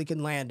the hell he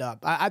can land up.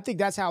 I think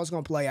that's how it's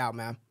going to play out,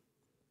 man.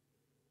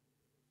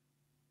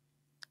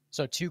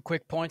 So 2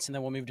 quick points, and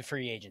then we'll move to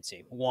free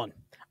agency. 1,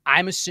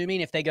 I'm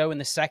assuming if they go in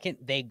the second,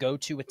 they go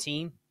to a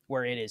team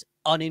where it is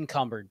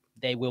unencumbered.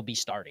 They will be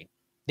starting.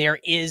 There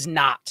is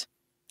not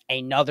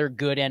another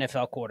good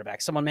NFL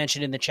quarterback. Someone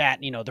mentioned in the chat,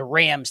 the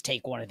Rams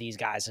take one of these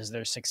guys as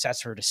their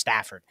successor to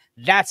Stafford.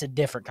 That's a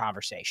different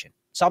conversation.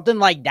 Something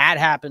like that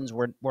happens,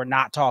 we're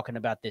not talking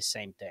about this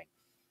same thing.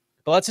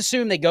 But let's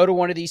assume they go to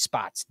one of these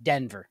spots: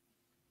 Denver,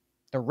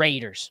 the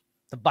Raiders,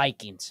 the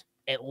Vikings,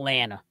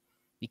 Atlanta,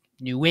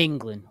 New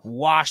England,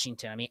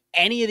 Washington. I mean,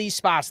 any of these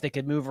spots that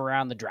could move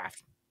around the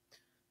draft.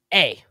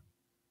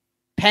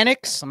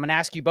 Penix, I'm going to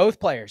ask you both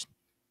players,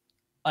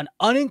 an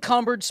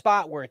unencumbered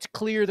spot where it's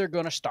clear they're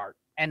going to start.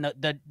 And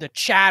the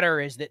chatter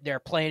is that they're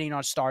planning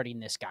on starting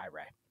this guy,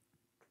 Ray.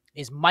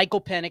 Is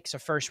Michael Penix a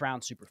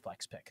first-round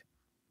superflex pick?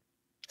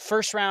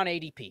 First-round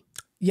ADP.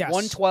 Yes.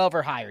 112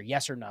 or higher,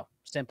 yes or no?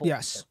 Simple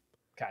Yes. answer.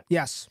 Okay.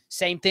 Yes.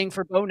 Same thing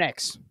for Bo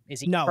Nix.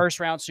 Is he No.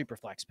 first-round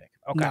superflex pick?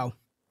 Okay. No.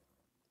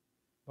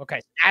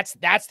 Okay,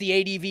 that's the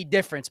ADV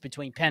difference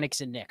between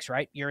Penix and Nix,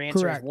 right? Your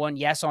answer Correct. is 1,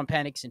 yes on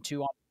Penix, and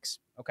 2 on Nix.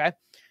 Okay?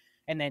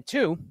 And then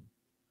 2,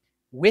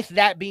 with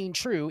that being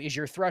true, is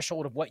your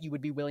threshold of what you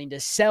would be willing to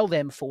sell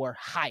them for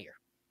higher?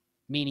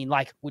 Meaning,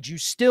 like, would you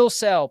still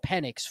sell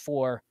Penix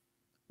for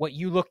what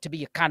you look to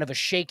be a kind of a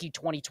shaky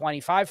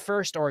 2025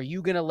 first, or are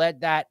you going to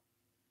let that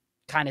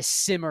kind of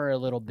simmer a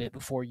little bit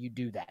before you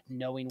do that,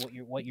 knowing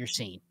what you're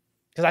seeing?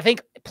 Because I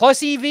think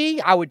plus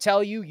EV, I would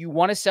tell you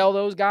want to sell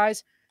those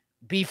guys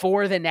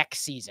before the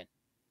next season,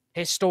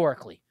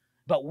 historically.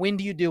 But when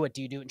do you do it?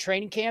 Do you do it in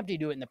training camp? Do you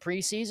do it in the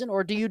preseason?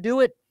 Or do you do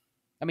it?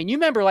 I mean, you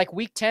remember like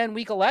week 10,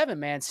 week 11,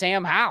 man,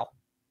 Sam Howell,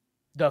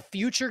 the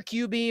future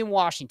QB in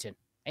Washington.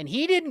 And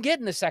he didn't get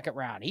in the second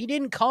round. He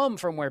didn't come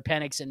from where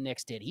Penix and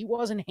Nix did. He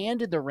wasn't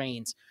handed the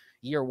reins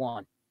year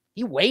 1.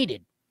 He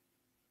waited.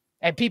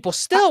 And people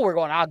still were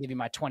going, I'll give you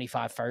my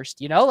 25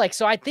 first,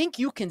 so I think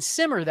you can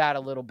simmer that a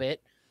little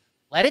bit,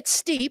 let it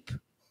steep.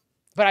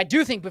 But I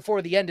do think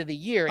before the end of the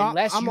year,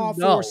 unless I'm all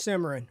for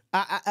simmering.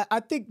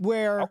 I think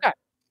where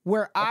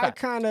I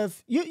kind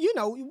of,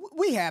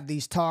 we have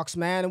these talks,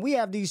 man, and we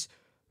have these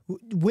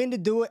when to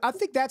do it. I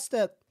think that's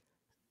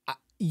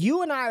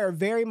you and I are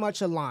very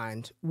much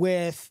aligned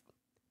with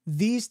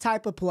these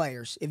type of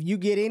players. If you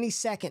get any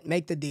second,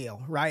 make the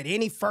deal, right?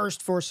 Any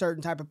first for a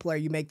certain type of player,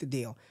 you make the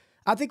deal.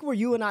 I think where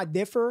you and I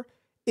differ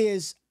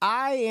is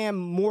I am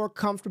more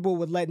comfortable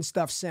with letting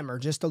stuff simmer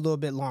just a little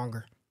bit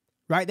longer,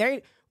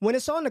 right? When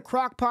it's on the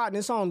crock pot and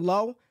it's on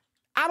low,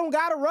 I don't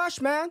got to rush,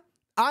 man.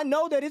 I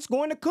know that it's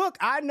going to cook.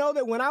 I know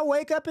that when I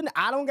wake up, and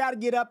I don't got to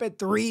get up at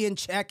 3 and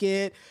check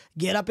it,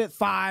 get up at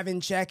 5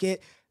 and check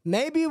it.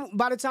 Maybe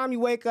by the time you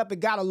wake up,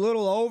 it got a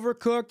little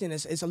overcooked and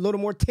it's a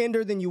little more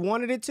tender than you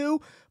wanted it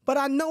to. But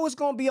I know it's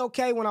going to be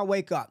okay when I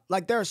wake up.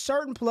 Like, there are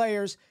certain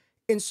players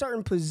in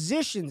certain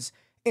positions,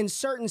 in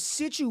certain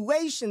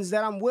situations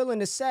that I'm willing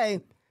to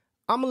say,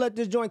 I'm going to let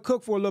this joint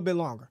cook for a little bit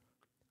longer.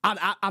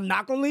 I'm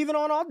not going to leave it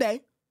on all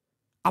day.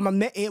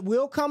 It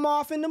will come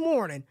off in the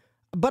morning,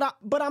 but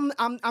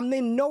I'm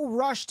in no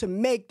rush to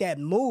make that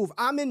move.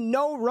 I'm in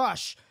no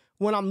rush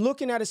when I'm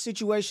looking at a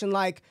situation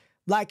like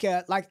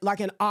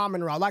an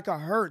Amon-Ra, like a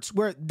Hurts,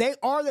 where they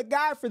are the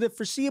guy for the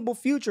foreseeable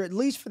future, at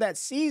least for that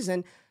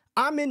season.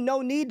 I'm in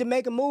no need to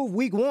make a move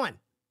week 1,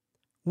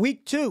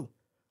 week 2,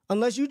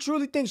 unless you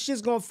truly think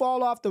shit's gonna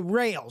fall off the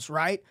rails,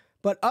 right?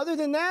 But other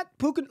than that,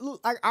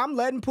 I'm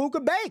letting Puka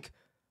bake.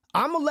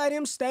 I'm going to let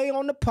him stay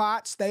on the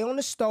pot, stay on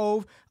the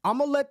stove. I'm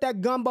going to let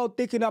that gumbo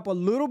thicken up a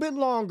little bit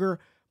longer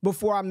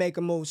before I make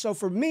a move. So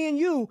for me and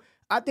you,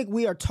 I think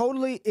we are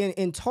totally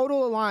in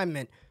total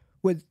alignment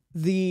with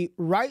the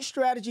right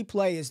strategy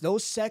play is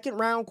those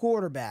second-round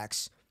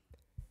quarterbacks.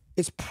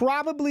 It's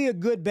probably a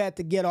good bet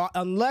to get off,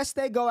 unless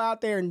they go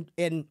out there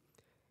and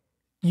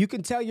you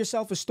can tell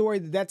yourself a story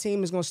that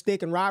team is going to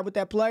stick and ride with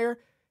that player.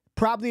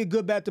 Probably a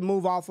good bet to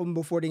move off of them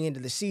before the end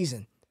of the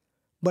season.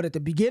 But at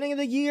the beginning of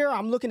the year,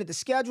 I'm looking at the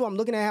schedule, I'm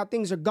looking at how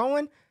things are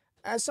going,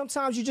 and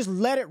sometimes you just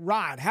let it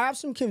ride. Have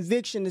some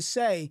conviction to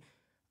say,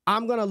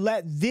 I'm going to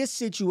let this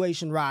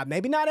situation ride.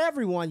 Maybe not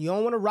everyone. You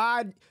don't want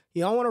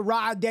to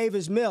ride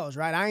Davis Mills,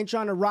 right? I ain't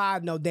trying to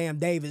ride no damn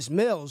Davis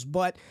Mills,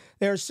 but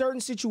there are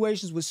certain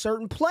situations with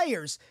certain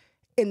players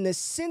and the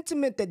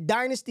sentiment that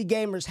dynasty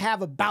gamers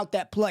have about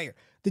that player.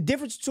 The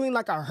difference between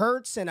like a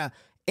Hurts and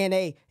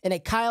a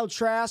Kyle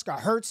Trask, a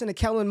Hurts and a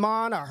Kellen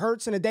Mond, a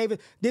Hurts and a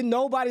David. Didn't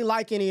nobody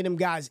like any of them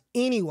guys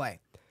anyway.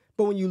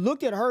 But when you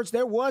looked at Hurts,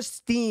 there was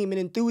steam and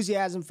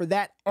enthusiasm for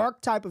that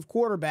archetype of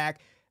quarterback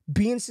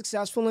being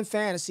successful in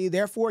fantasy.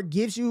 Therefore, it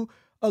gives you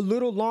a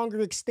little longer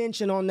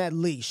extension on that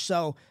leash.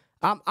 So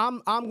I'm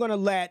going to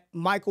let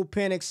Michael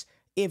Penix,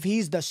 if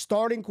he's the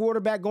starting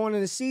quarterback going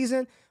into the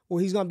season,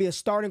 or he's going to be a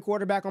starting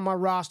quarterback on my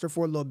roster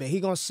for a little bit.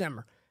 He's going to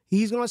simmer.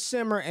 He's going to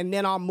simmer, and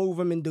then I'll move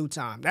him in due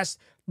time.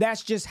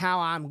 That's just how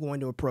I'm going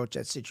to approach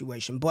that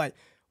situation. But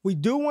we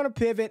do want to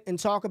pivot and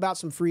talk about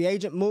some free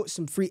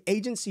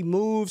agency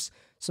moves,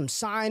 some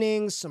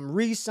signings, some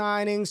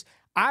re-signings.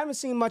 I haven't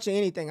seen much of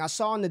anything. I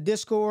saw in the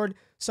Discord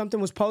something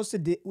was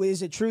posted.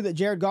 Is it true that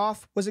Jared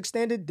Goff was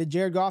extended? Did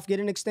Jared Goff get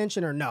an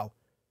extension or no?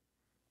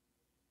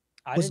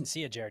 I didn't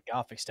see a Jared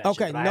Goff extension.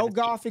 Okay, no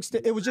Goff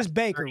extension. It was just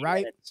Baker,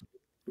 right? Minutes.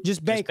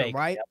 Just Baker,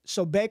 right? Yep.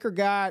 So Baker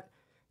got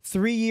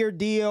 3-year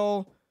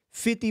deal,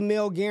 50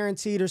 mil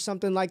guaranteed or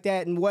something like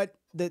that. And what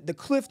the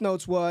cliff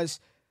notes was,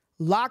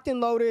 locked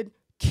and loaded,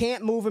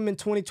 can't move him in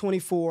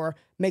 2024,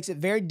 makes it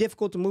very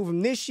difficult to move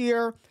him this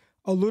year,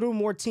 a little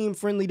more team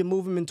friendly to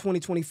move him in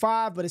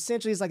 2025, but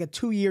essentially it's like a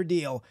 2-year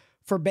deal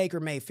for Baker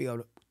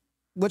Mayfield.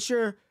 What's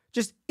your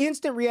just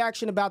instant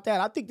reaction about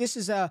that? I think this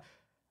is a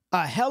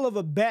hell of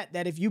a bet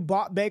that if you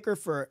bought Baker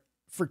for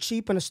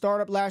cheap in a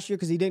startup last year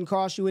because he didn't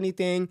cost you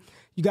anything,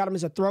 you got him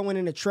as a throw-in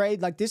in a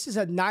trade. Like, this is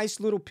a nice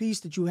little piece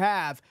that you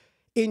have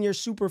in your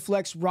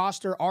Superflex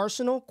roster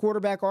arsenal,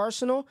 quarterback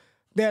arsenal,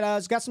 that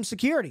has got some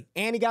security.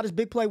 And he got his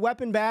big play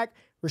weapon back.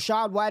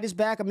 Rachaad White is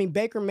back. I mean,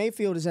 Baker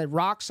Mayfield is a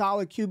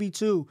rock-solid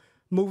QB2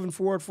 moving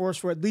forward for us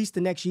for at least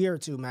the next year or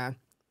two, man.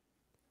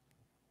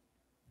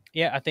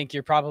 Yeah, I think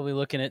you're probably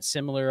looking at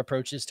similar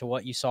approaches to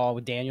what you saw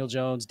with Daniel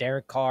Jones,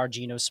 Derek Carr,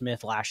 Geno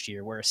Smith last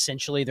year, where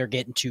essentially they're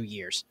getting 2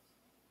 years.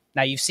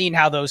 Now, you've seen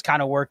how those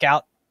kind of work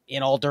out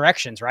in all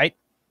directions, right?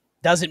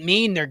 Doesn't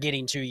mean they're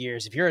getting 2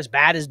 years. If you're as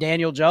bad as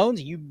Daniel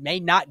Jones, you may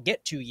not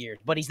get 2 years,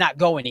 but he's not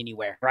going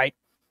anywhere, right?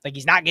 Like,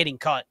 he's not getting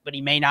cut, but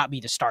he may not be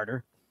the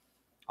starter.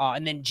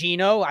 And then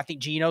Geno, I think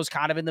Geno's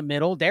kind of in the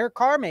middle. Derek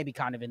Carr may be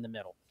kind of in the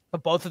middle.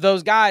 But both of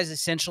those guys,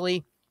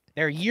 essentially,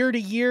 they're year to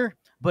year,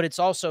 but it's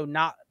also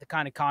not the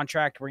kind of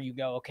contract where you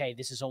go, okay,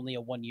 this is only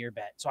a 1-year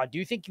bet. So I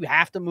do think you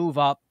have to move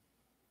up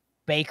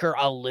Baker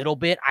a little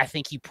bit. I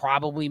think he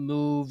probably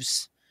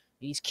moves.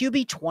 He's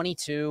QB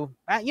 22.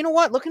 You know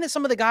what? Looking at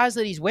some of the guys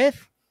that he's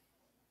with,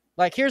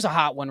 like, here's a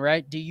hot one,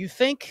 right? Do you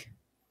think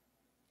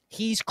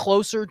he's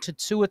closer to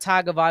Tua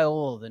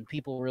Tagovailoa than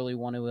people really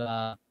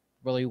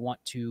want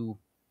to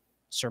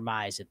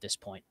surmise at this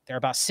point? They're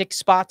about 6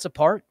 spots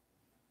apart.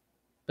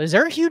 But is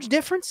there a huge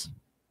difference?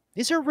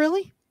 Is there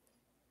really?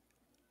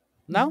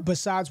 No?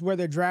 Besides where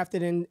they're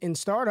drafted in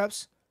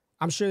startups,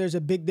 I'm sure there's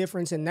a big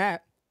difference in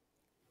that.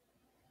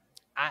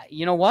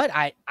 You know what?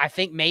 I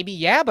think maybe,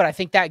 yeah, but I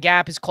think that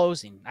gap is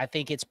closing. I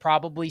think it's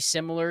probably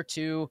similar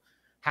to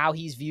how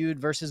he's viewed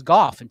versus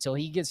Goff until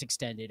he gets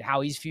extended,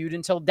 how he's viewed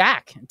until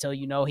Dak,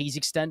 until he's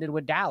extended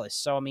with Dallas.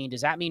 So, I mean,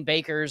 does that mean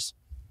Baker's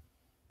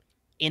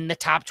in the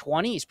top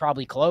 20? He's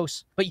probably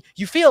close. But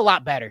you feel a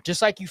lot better,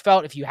 just like you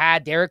felt if you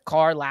had Derek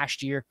Carr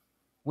last year.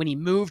 When he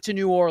moved to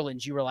New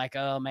Orleans, you were like,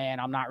 oh,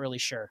 man, I'm not really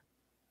sure.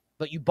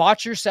 But you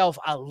bought yourself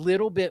a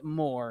little bit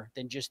more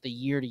than just the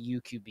year to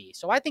UQB.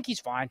 So I think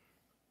he's fine.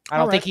 I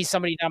don't think he's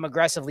somebody I'm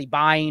aggressively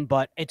buying,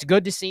 but it's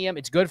good to see him.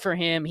 It's good for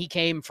him. He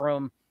came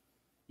from,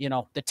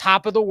 the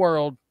top of the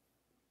world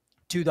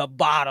to the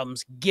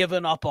bottoms,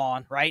 given up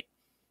on, right?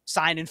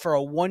 Signing for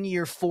a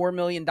 1-year, $4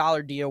 million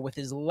deal with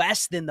his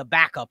less than the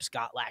backups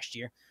got last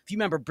year. If you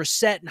remember,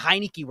 Brissett and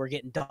Heineke were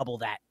getting double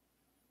that.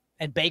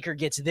 And Baker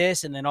gets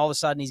this, and then all of a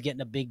sudden he's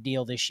getting a big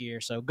deal this year.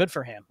 So good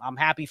for him. I'm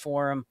happy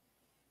for him.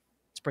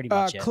 It's pretty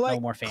much it. No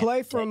more fantasy.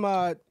 Clay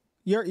from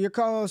your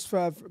co-host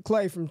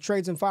Clay from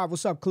Trades and Five.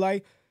 What's up,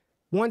 Clay?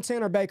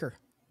 110 or Baker?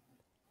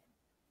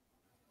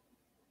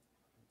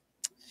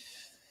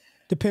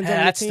 Depends on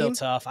your that's team. Still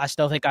tough. I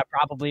still think I'd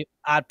probably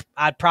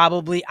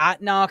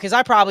because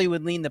I probably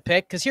would lean the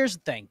pick. Because here's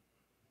the thing.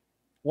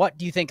 What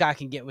do you think I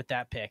can get with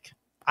that pick?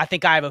 I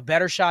think I have a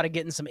better shot of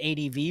getting some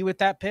ADV with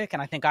that pick,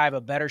 and I think I have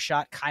a better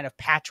shot kind of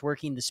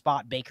patchworking the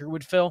spot Baker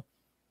would fill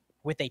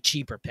with a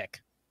cheaper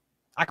pick.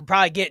 I could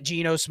probably get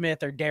Geno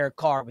Smith or Derek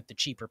Carr with the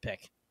cheaper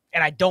pick,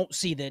 and I don't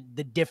see the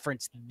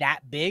difference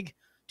that big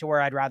to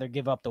where I'd rather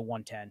give up the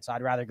 110. So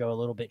I'd rather go a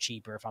little bit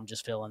cheaper if I'm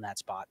just filling that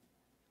spot.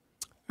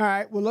 All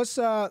right, well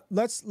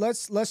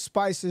let's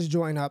spice this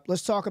joint up.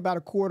 Let's talk about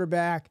a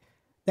quarterback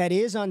that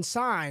is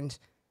unsigned.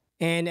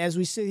 And as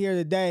we sit here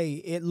today,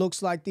 it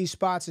looks like these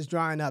spots is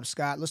drying up,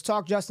 Scott. Let's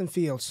talk Justin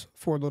Fields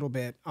for a little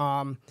bit.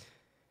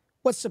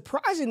 What's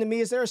surprising to me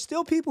is there are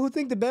still people who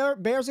think the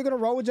Bears are going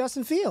to roll with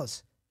Justin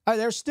Fields.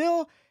 There's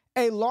still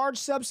a large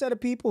subset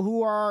of people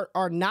who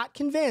are not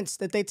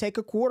convinced that they take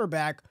a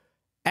quarterback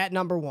at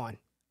number 1.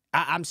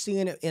 I'm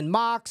seeing it in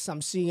mocks.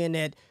 I'm seeing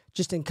it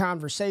just in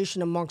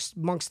conversation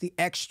amongst the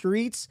X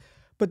streets.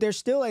 But there's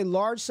still a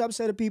large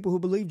subset of people who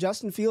believe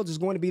Justin Fields is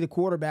going to be the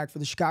quarterback for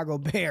the Chicago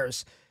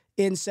Bears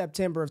in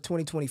September of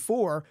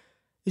 2024.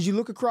 As you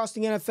look across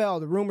the NFL,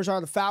 the rumors are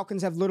the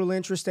Falcons have little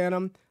interest in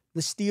him.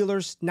 The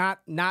Steelers, not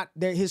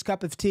his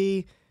cup of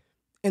tea.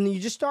 And then you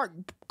just start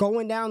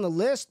going down the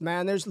list,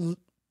 man.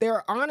 There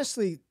are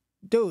honestly,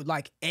 dude,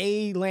 like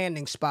a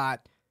landing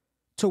spot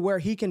to where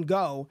he can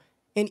go.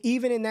 And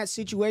even in that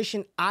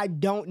situation, I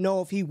don't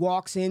know if he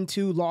walks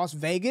into Las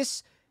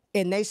Vegas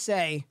and they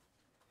say,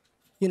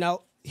 here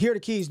are the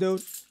keys,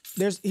 dude.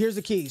 Here's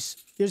the keys.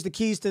 Here's the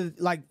keys to,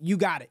 like, you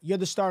got it. You're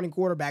the starting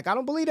quarterback. I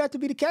don't believe that to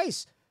be the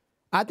case.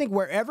 I think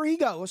wherever he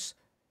goes,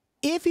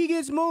 if he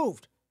gets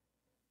moved,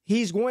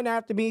 he's going to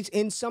have to be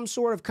in some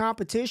sort of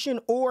competition,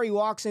 or he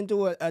walks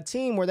into a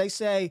team where they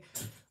say,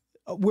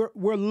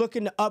 we're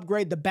looking to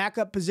upgrade the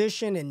backup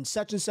position and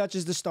such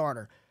is the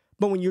starter.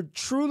 But when you're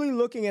truly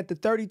looking at the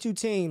 32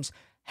 teams,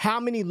 how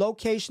many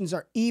locations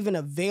are even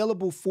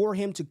available for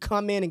him to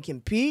come in and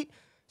compete?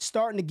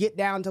 Starting to get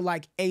down to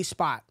like a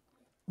spot,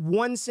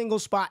 one single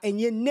spot, and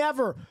you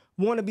never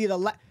want to be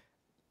the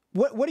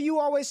What do you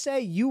always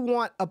say? You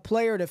want a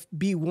player to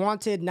be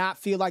wanted, not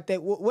feel like they.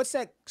 What's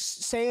that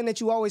saying that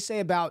you always say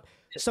about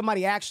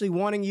somebody actually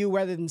wanting you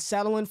rather than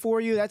settling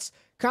for you? That's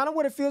kind of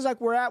what it feels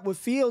like we're at with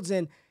Fields,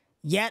 and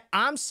yet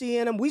I'm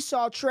seeing him. We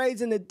saw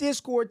trades in the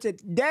Discord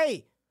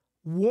today,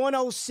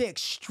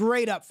 106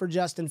 straight up for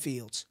Justin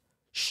Fields,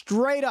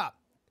 straight up.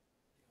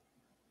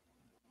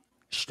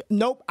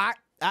 Nope, I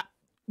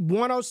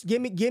 10.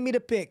 Give me the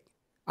pick.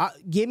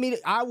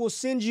 I will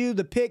send you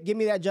the pick. Give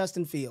me that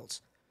Justin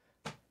Fields.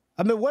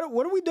 I mean, what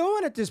are we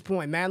doing at this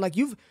point, man? Like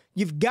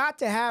you've got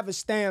to have a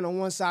stand on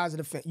one side of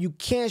the fence. You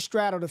can't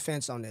straddle the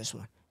fence on this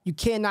one. You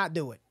cannot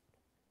do it.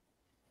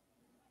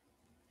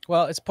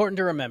 Well, it's important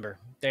to remember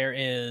there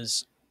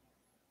is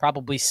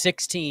probably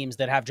 6 teams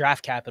that have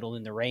draft capital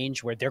in the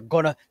range where they're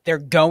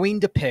going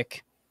to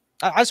pick.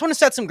 I just want to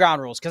set some ground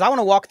rules because I want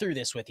to walk through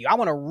this with you. I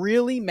want to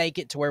really make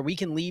it to where we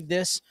can leave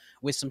this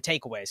with some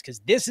takeaways because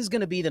this is going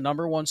to be the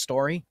number one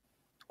story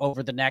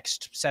over the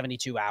next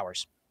 72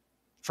 hours.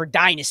 For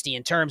Dynasty,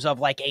 in terms of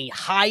like a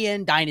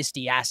high-end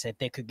Dynasty asset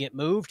that could get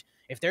moved.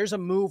 If there's a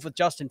move with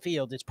Justin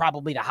Fields, it's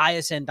probably the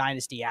highest-end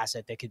Dynasty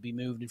asset that could be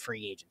moved in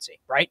free agency,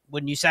 right?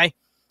 Wouldn't you say?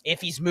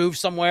 If he's moved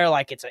somewhere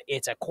like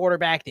it's a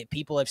quarterback that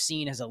people have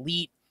seen as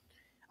elite,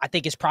 I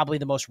think it's probably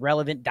the most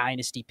relevant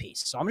Dynasty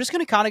piece. So I'm just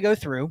going to kind of go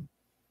through.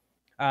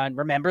 And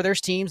remember,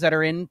 there's teams that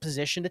are in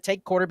position to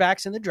take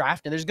quarterbacks in the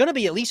draft, and there's going to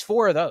be at least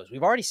 4 of those.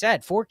 We've already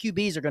said 4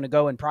 QBs are going to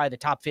go in probably the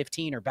top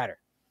 15 or better.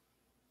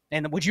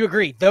 And would you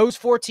agree, those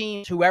 4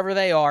 teams, whoever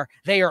they are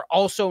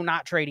also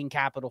not trading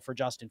capital for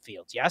Justin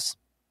Fields, yes?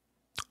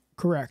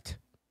 Correct.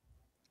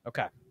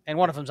 Okay. And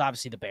one of them's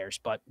obviously the Bears,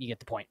 but you get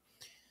the point.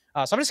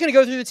 So I'm just going to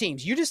go through the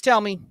teams. You just tell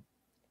me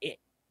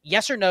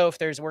yes or no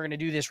we're going to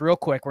do this real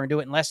quick. We're going to do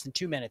it in less than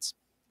 2 minutes.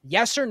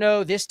 Yes or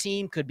no, this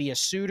team could be a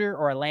suitor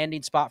or a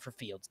landing spot for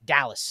Fields.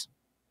 Dallas.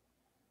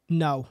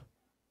 No.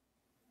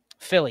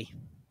 Philly.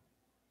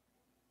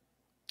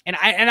 And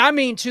I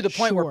mean to the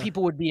point where Sure.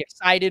 people would be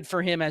excited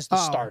for him as the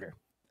starter.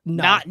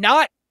 No.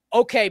 Not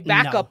okay,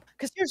 backup. No.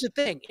 Because here's the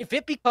thing. If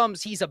it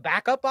becomes he's a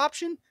backup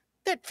option,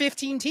 that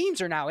 15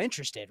 teams are now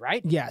interested,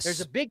 right? Yes.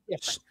 There's a big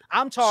difference.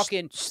 I'm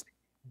talking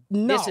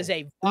No. this is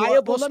a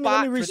viable let me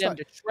spot for restart.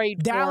 them to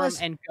trade Dallas,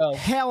 for him and go.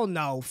 Hell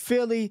no.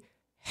 Philly,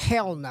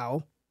 hell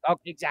no. Oh,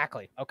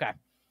 exactly. Okay.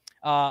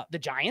 The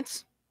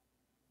Giants.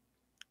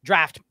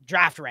 Draft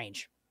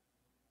range.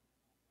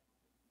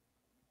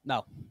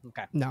 No.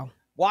 Okay. No.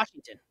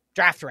 Washington.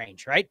 Draft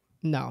range, right?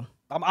 No.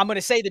 I'm going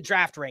to say the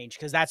draft range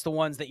because that's the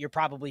ones that you're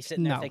probably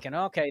sitting there No. thinking,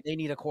 okay, they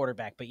need a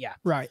quarterback. But yeah.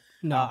 Right.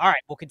 No. All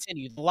right, we'll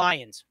continue. The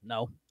Lions.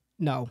 No.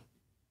 No.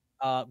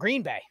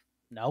 Green Bay.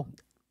 No.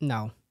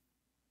 No.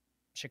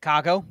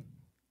 Chicago.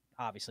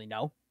 Obviously,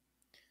 no.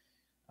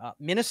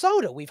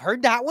 Minnesota. We've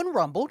heard that one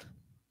rumbled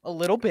a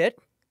little bit.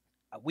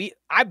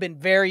 I've been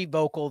very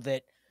vocal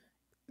that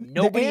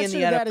nobody in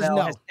the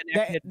NFL has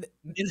connected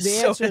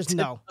the answer is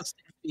no. Fields.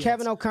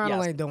 Kevin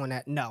O'Connell ain't doing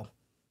that. No.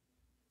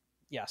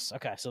 Yes.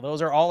 Okay. So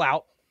those are all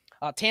out.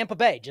 Tampa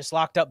Bay just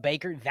locked up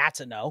Baker.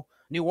 That's a no.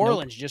 New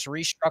Orleans just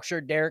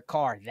restructured Derek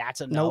Carr.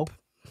 That's a no.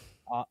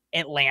 Nope.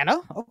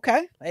 Atlanta.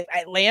 Okay.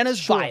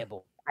 Atlanta's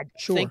viable. I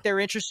think they're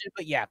interested,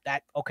 but yeah,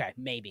 okay,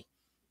 maybe.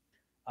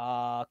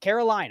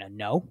 Carolina.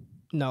 No.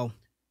 No.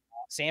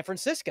 San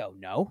Francisco.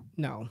 No.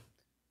 No.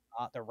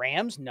 The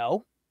Rams.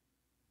 No.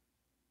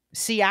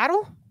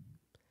 Seattle.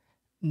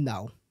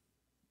 No.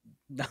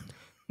 No.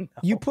 No.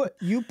 You put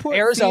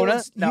Arizona.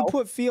 Fields, no. You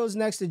put Fields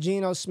next to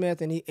Geno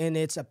Smith, and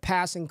it's a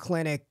passing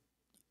clinic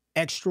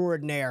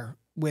extraordinaire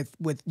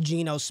with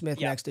Geno Smith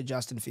next to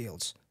Justin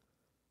Fields.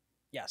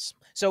 Yes.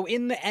 So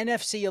in the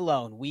NFC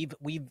alone, we've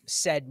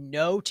said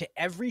no to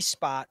every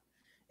spot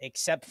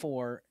except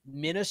for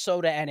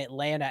Minnesota and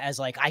Atlanta as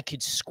like I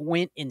could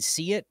squint and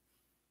see it.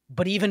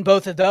 But even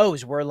both of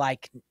those were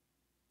like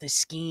the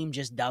scheme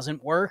just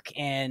doesn't work.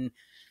 And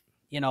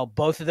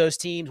both of those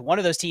teams, one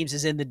of those teams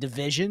is in the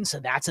division, so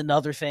that's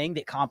another thing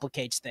that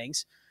complicates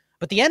things.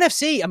 But the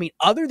NFC, I mean,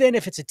 other than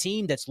if it's a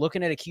team that's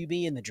looking at a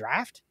QB in the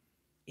draft,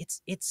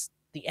 it's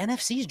the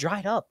NFC's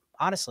dried up,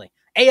 honestly.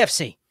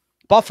 AFC,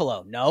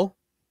 Buffalo, no.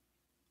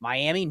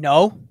 Miami,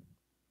 no.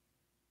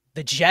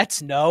 The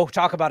Jets, no.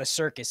 Talk about a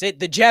circus.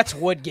 The Jets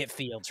would get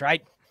Fields,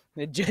 right?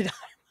 I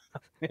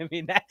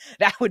mean,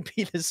 that would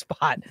be the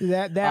spot.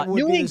 That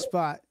would be the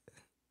spot.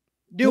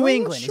 New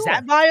England. Sure. Is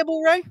that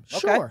viable, Ray?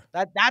 Sure.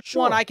 Okay. That's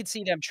one I could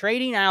see them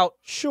trading out.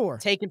 Sure.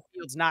 Taking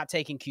Fields, not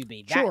taking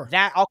QB. Sure.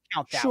 That I'll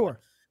count that Sure. one.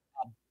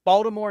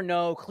 Baltimore,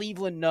 no.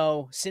 Cleveland,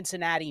 no.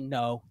 Cincinnati,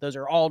 no. Those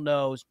are all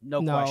no's.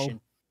 No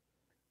question.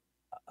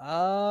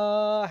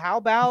 How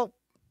about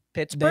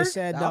Pittsburgh? They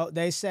said no.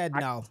 They said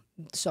no.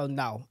 So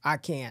no, I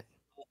can't.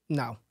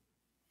 No.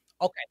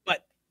 Okay,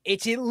 but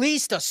it's at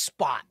least a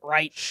spot,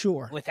 right?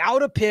 Sure.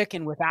 Without a pick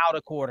and without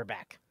a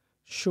quarterback.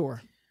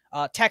 Sure.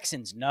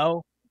 Texans,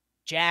 no.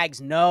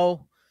 Jags,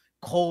 no.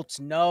 Colts,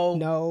 no.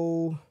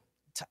 No.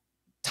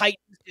 Titans,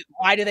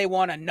 why do they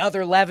want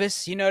another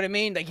Levis? You know what I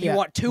mean? Like you Yeah.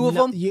 want two of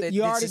No, them? you It's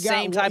already the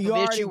same got type you of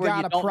already issue where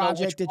you got a don't know which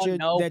project that one.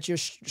 No. you're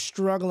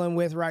struggling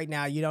with right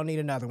now. You don't need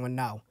another one.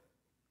 No.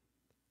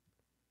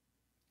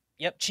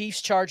 Yep.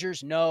 Chiefs,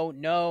 Chargers,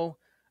 no.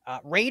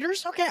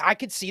 Raiders, okay. I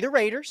could see the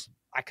Raiders.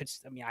 I could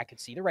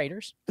see the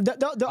Raiders.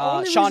 The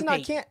only Sean reason I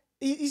Payton. can't,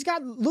 he's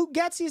got Luke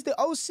Getzey's the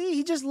OC.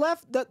 He just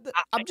left.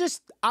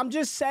 I'm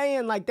just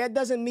saying, like, that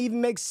doesn't even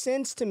make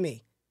sense to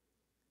me.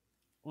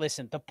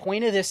 Listen, the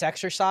point of this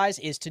exercise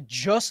is to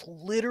just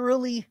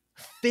literally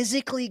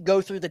physically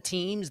go through the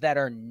teams that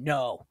are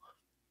no.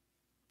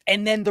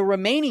 And then the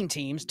remaining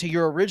teams, to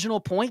your original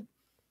point,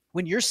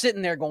 when you're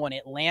sitting there going,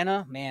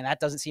 Atlanta, man, that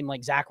doesn't seem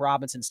like Zach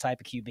Robinson's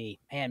type of QB.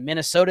 Man,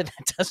 Minnesota,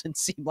 that doesn't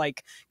seem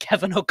like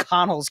Kevin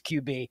O'Connell's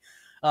QB.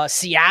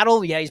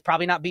 Seattle, yeah, he's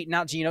probably not beating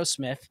out Geno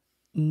Smith.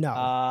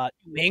 No.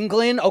 New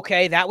England,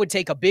 okay, that would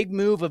take a big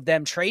move of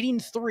them trading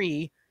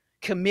 3,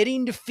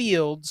 committing to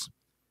Fields,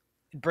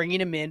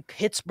 bringing him in.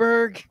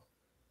 Pittsburgh,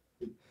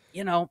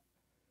 the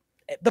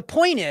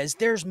point is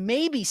there's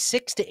maybe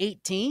 6 to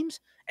 8 teams,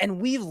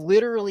 and we've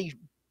literally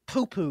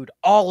poo-pooed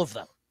all of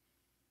them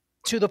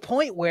to the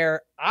point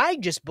where I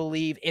just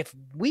believe if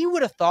we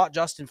would have thought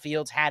Justin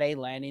Fields had a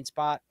landing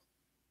spot,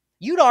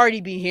 you'd already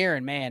be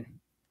hearing, man,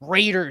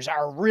 Raiders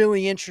are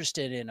really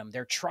interested in him.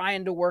 They're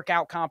trying to work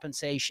out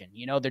compensation.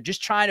 They're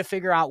just trying to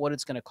figure out what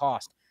it's going to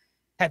cost.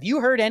 Have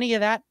you heard any of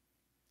that?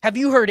 Have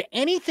you heard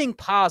anything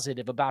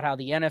positive about how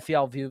the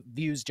NFL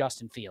views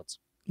Justin Fields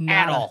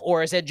at all?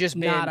 Or has it just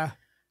been,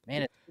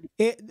 man,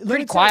 it's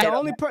pretty quiet?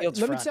 Let me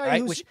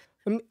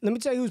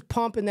tell you who's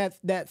pumping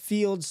that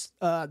Fields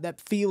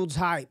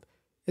hype.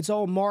 It's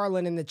old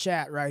Marlon in the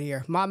chat right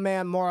here. My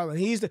man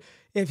Marlon.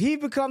 If he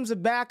becomes a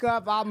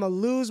backup, I'm going to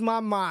lose my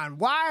mind.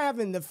 Why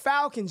haven't the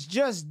Falcons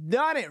just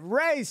done it?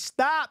 Ray,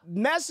 stop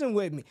messing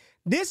with me.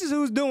 This is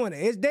who's doing it.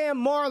 It's damn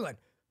Marlon.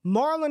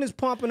 Marlon is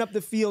pumping up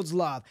the Fields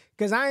love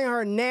because I ain't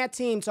heard that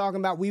team talking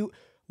about we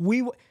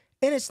and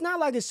it's not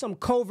like it's some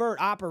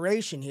covert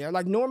operation here.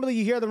 Like normally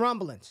you hear the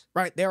rumblings,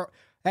 right?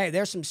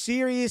 There's some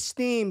serious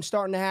steam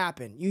starting to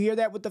happen. You hear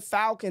that with the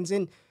Falcons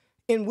and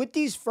with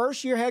these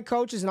first-year head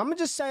coaches, and I'm going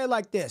to just say it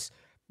like this.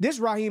 This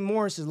Raheem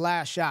Morris's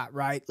last shot,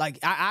 right? Like,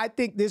 I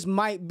think this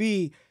might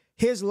be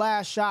his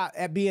last shot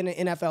at being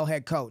an NFL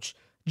head coach.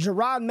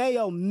 Gerard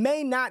Mayo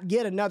may not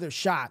get another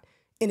shot.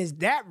 And is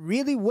that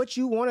really what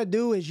you want to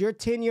do as your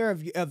tenure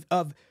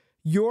of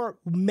your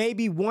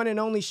maybe one and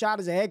only shot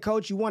as a head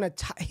coach? You want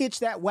to hitch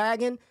that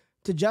wagon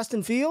to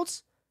Justin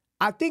Fields?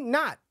 I think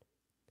not.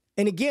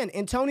 And again,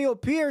 Antonio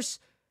Pierce,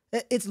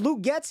 it's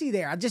Luke Getzey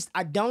there.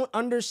 I don't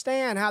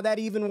understand how that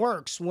even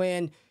works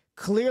when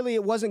clearly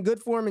it wasn't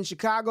good for him in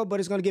Chicago, but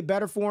it's going to get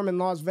better for him in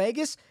Las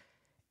Vegas.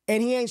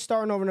 And he ain't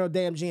starting over no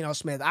damn Geno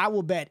Smith. I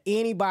will bet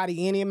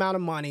anybody any amount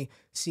of money.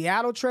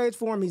 Seattle trades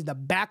for him. He's the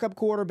backup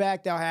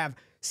quarterback. They'll have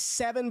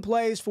 7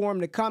 plays for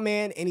him to come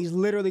in, and he's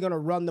literally going to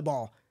run the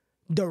ball.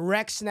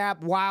 Direct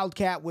snap,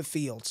 wildcat with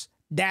Fields.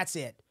 That's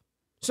it.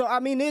 So, I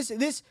mean, this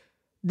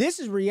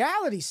is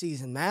reality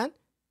season, man.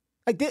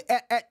 Like,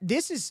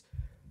 this is...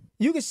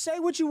 You can say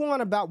what you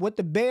want about what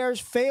the Bears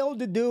failed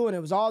to do, and it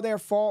was all their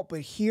fault, but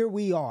here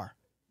we are,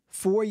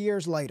 4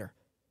 years later.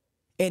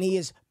 And he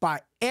is,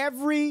 by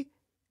every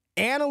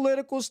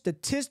analytical,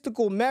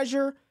 statistical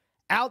measure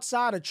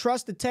outside of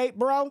trust the tape,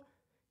 bro,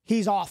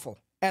 he's awful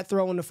at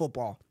throwing the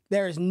football.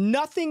 There is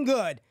nothing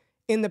good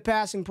in the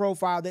passing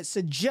profile that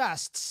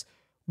suggests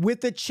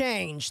with the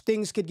change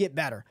things could get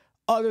better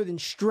other than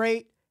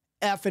straight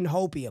effing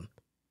hopium.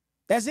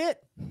 That's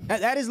it.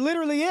 That is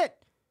literally it.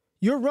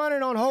 You're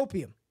running on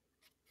hopium.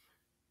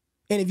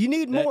 And if you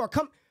need more,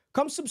 come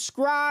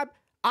subscribe.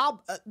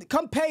 I'll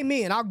come pay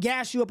me, and I'll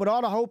gas you up with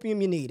all the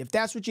hopium you need.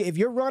 If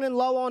you're running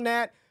low on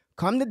that,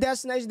 come to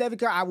Destination David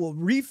Carr. I will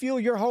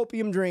refuel your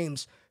hopium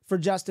dreams for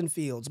Justin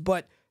Fields.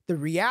 But the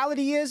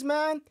reality is,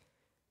 man,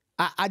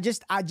 I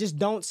just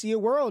don't see a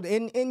world.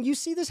 And you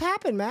see this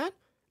happen, man.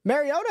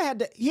 Mariota had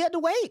to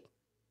wait.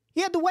 He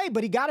had to wait,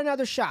 but he got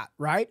another shot,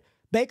 right?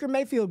 Baker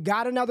Mayfield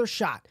got another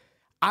shot.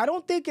 I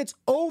don't think it's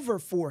over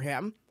for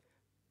him.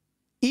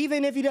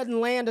 Even if he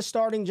doesn't land a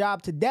starting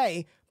job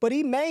today, but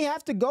he may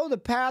have to go the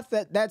path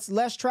that's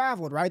less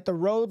traveled, right? The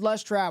road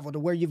less traveled to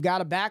where you've got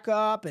to back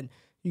up and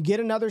you get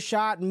another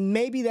shot. And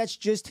maybe that's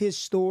just his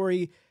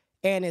story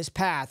and his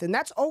path. And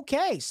that's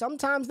okay.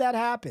 Sometimes that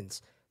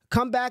happens.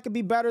 Come back and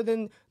be better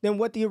than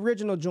what the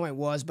original joint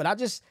was. But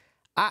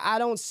I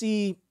don't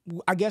see,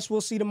 I guess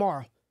we'll see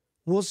tomorrow.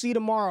 We'll see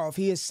tomorrow if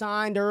he is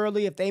signed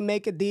early, if they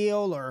make a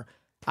deal, or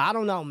I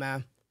don't know,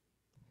 man.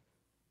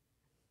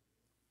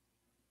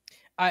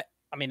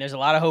 I mean, there's a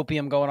lot of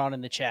hopium going on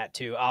in the chat,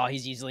 too. Oh,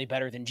 he's easily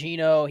better than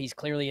Geno. He's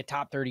clearly a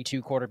top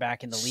 32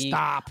 quarterback in the league.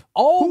 Stop.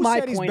 Who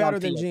said he's better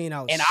than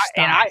Geno?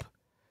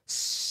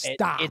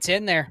 Stop. It's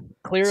in there.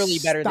 Clearly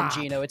better than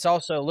Geno. It's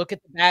also, look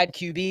at the bad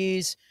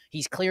QBs.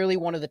 He's clearly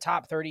one of the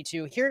top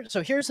 32.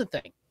 So here's the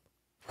thing.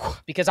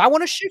 Because I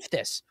want to shift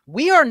this.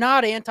 We are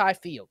not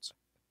anti-Fields.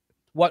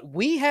 What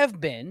we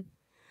have been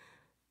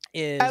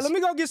is Hey, let me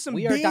go get some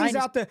we are beans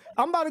out the.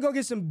 I'm about to go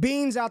get some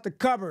beans out the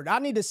cupboard. I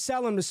need to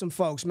sell them to some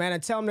folks, man,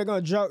 and tell them they're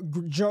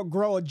gonna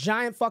grow a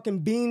giant fucking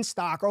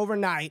beanstalk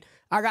overnight.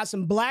 I got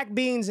some black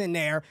beans in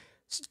there.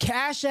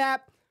 Cash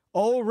App,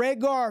 old Ray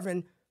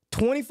Garvin,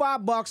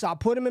 $25. I'll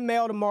put them in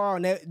mail tomorrow,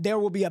 and there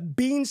will be a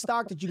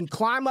beanstalk that you can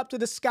climb up to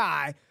the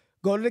sky,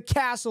 go to the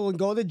castle, and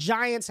go to the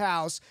giant's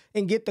house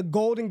and get the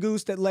golden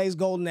goose that lays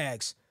golden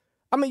eggs.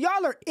 I mean,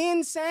 y'all are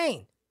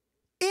insane.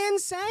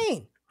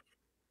 Insane.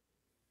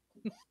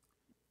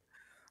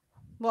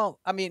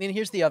 Well, I mean, and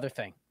here's the other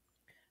thing.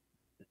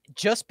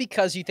 Just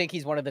because you think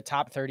he's one of the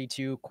top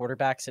 32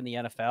 quarterbacks in the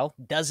NFL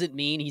doesn't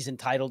mean he's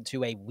entitled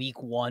to a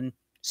week 1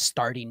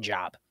 starting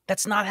job.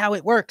 That's not how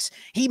it works.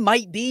 He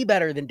might be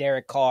better than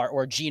Derek Carr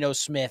or Geno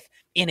Smith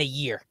in a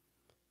year,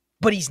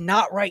 but he's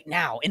not right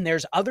now. And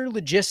there's other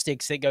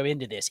logistics that go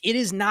into this. It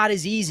is not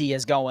as easy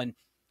as going,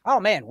 oh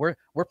man,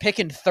 we're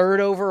picking 3rd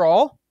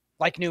overall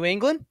like New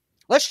England.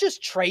 Let's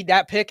just trade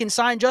that pick and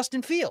sign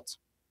Justin Fields.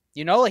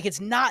 You know, like it's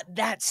not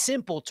that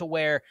simple to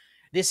where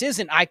this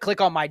isn't I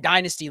click on my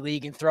dynasty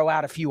league and throw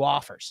out a few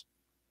offers.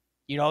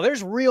 You know,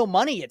 there's real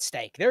money at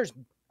stake. There's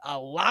a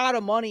lot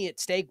of money at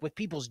stake with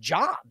people's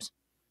jobs.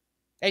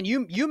 And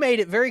you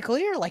made it very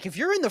clear. Like if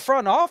you're in the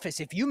front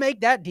office, if you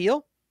make that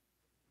deal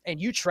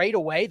and you trade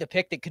away the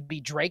pick that could be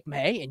Drake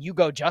May and you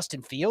go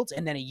Justin Fields,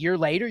 and then a year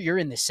later you're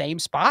in the same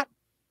spot,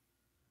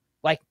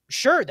 like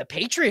sure, the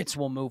Patriots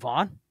will move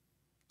on.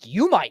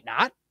 You might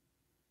not.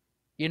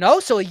 You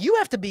know, so you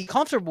have to be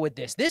comfortable with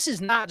this. This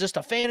is not just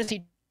a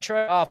fantasy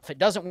trade-off. If it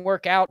doesn't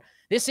work out,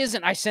 this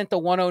isn't I sent the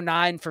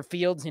 109 for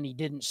Fields and he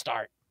didn't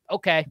start.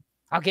 Okay,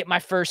 I'll get my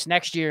first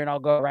next year and I'll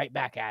go right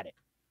back at it.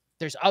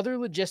 There's other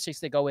logistics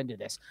that go into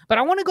this. But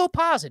I want to go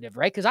positive,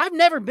 right? Because I've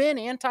never been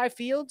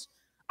anti-Fields.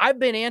 I've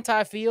been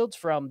anti-Fields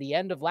from the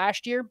end of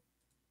last year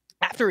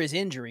after his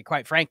injury,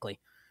 quite frankly.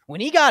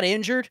 When he got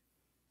injured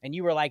and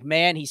you were like,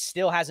 man, he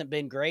still hasn't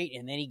been great,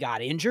 and then he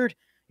got injured,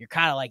 you're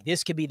kind of like,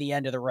 this could be the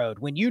end of the road.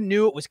 When you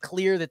knew it was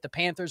clear that the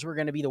Panthers were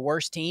going to be the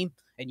worst team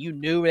and you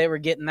knew they were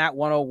getting that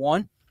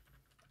 101,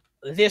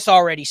 this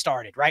already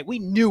started, right? We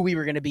knew we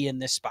were going to be in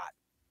this spot.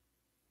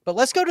 But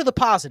let's go to the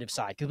positive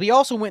side, because we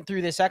also went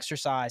through this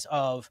exercise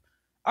of,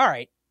 all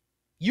right,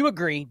 you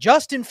agree,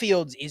 Justin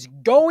Fields is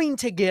going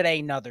to get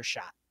another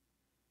shot.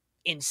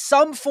 In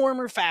some form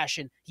or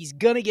fashion, he's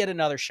going to get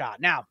another shot.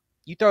 Now,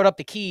 you throwed up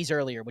the keys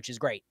earlier, which is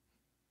great.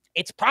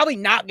 It's probably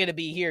not going to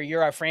be here.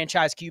 You're our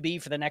franchise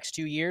QB for the next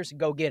 2 years.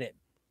 Go get it.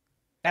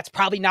 That's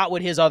probably not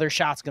what his other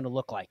shot's going to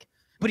look like.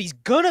 But he's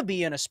going to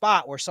be in a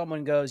spot where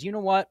someone goes, you know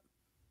what?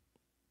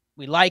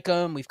 We like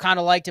him. We've kind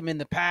of liked him in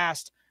the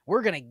past.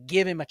 We're going to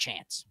give him a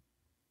chance.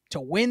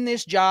 To win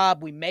this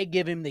job, we may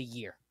give him the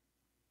year.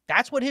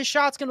 That's what his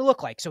shot's going to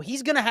look like. So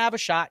he's going to have a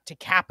shot to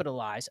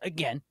capitalize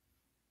again.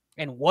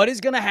 And what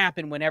is going to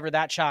happen whenever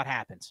that shot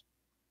happens?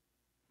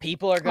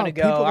 People are going to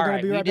go, all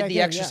right, we did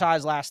the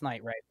exercise last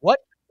night, right? What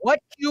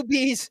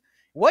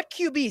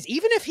QBs,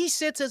 even if he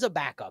sits as a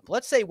backup,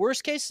 let's say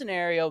worst case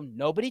scenario,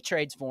 nobody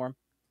trades for him.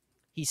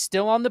 He's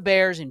still on the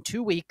Bears in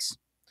 2 weeks.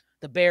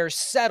 The Bears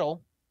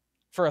settle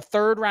for a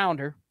 3rd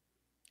rounder,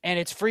 and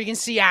it's freaking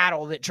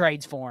Seattle that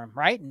trades for him,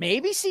 right?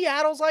 Maybe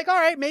Seattle's like, all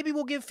right, maybe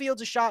we'll give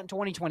Fields a shot in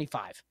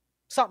 2025.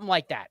 Something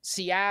like that.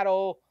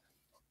 Seattle,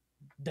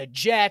 the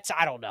Jets,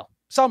 I don't know.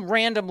 Some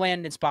random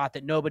landing spot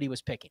that nobody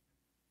was picking.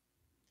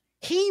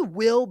 He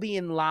will be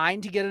in line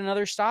to get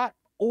another shot,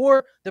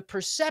 or the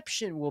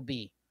perception will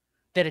be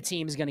that a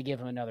team is going to give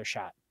him another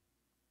shot.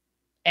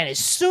 And as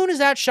soon as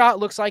that shot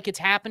looks like it's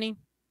happening,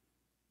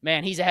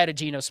 man, he's ahead of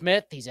Geno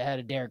Smith. He's ahead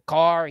of Derek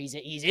Carr. He's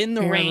in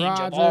the range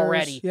of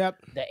already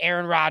the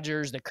Aaron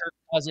Rodgers, the Kirk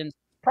Cousins,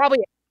 probably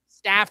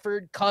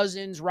Stafford,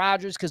 Cousins,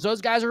 Rodgers, because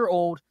those guys are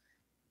old.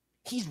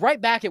 He's right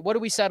back at, what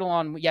did we settle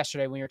on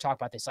yesterday when we were talking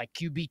about this? Like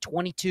QB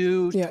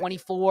 22,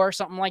 24,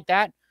 something like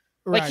that.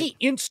 Right. Like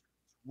he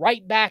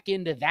right back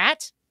into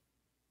that,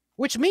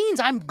 which means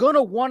I'm going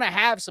to want to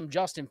have some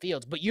Justin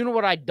Fields. But you know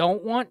what I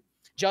don't want?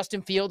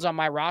 Justin Fields on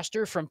my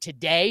roster from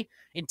today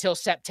until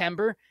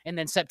September, and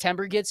then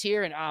September gets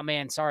here, and oh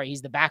man, sorry,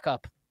 he's the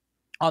backup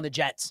on the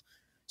Jets.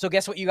 So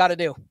guess what you got to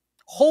do?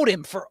 Hold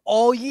him for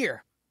all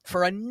year,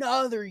 for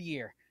another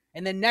year,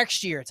 and then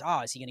next year it's,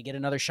 is he going to get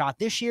another shot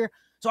this year?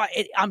 So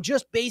I'm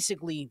just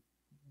basically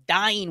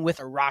dying with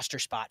a roster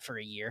spot for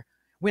a year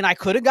when I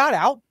could have got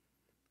out,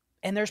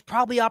 and there's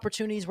probably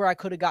opportunities where I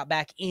could have got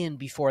back in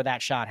before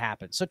that shot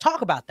happened. So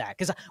talk about that,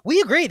 because we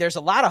agree there's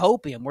a lot of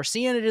hopium. We're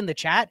seeing it in the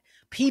chat.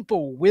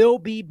 People will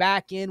be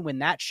back in when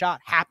that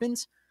shot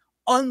happens,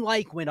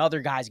 unlike when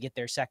other guys get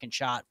their second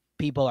shot,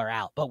 people are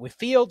out. But with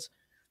Fields,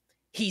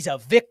 he's a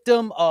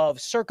victim of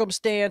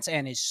circumstance,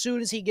 and as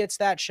soon as he gets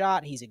that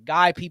shot, he's a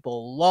guy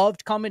people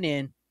loved coming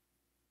in.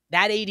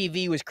 That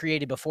ADV was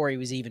created before he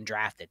was even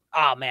drafted.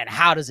 Oh, man,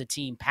 how does a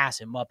team pass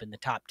him up in the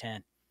top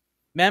 10?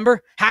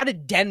 Remember? How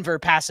did Denver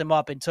pass him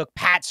up and took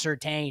Pat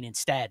Surtain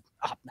instead?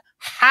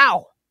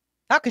 How?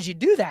 How could you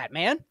do that,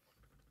 man?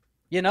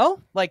 You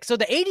know? Like, so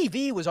the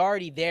ADV was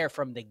already there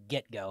from the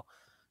get-go.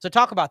 So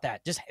talk about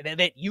that. Just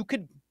that you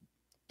could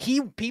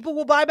people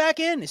will buy back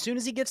in as soon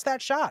as he gets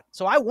that shot.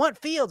 So I want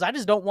Fields. I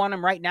just don't want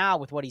him right now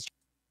with what he's.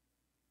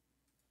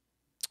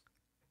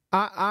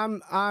 I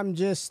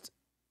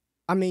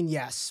mean,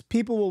 yes,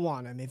 people will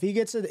want him. If he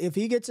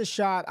gets a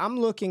shot, I'm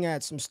looking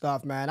at some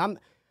stuff, man.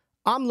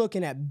 I'm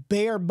looking at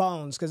bare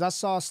bones because I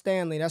saw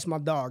Stanley. That's my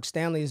dog.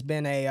 Stanley has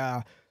been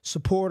a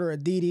supporter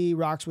of DD,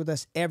 rocks with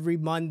us every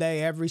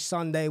Monday, every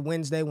Sunday,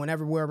 Wednesday,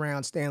 whenever we're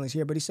around. Stanley's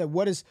here. But he said,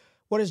 what has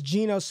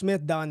Geno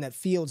Smith done that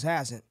Fields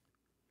hasn't?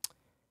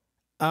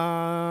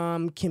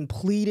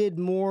 Completed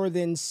more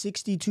than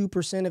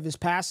 62% of his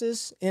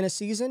passes in a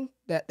season.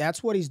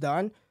 That's what he's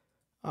done.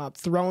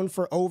 Thrown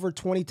for over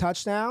 20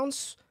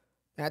 touchdowns.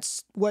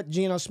 That's what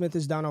Geno Smith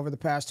has done over the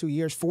past 2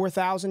 years.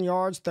 4,000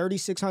 yards,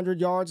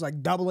 3,600 yards,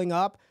 like doubling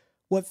up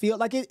what feel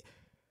like it.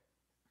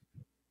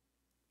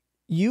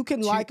 You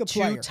can like a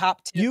player.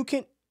 You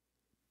can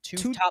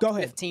two top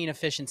 15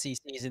 efficiency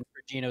seasons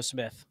for Geno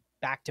Smith,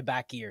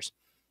 back-to-back years.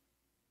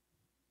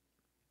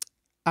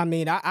 I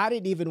mean, I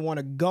didn't even want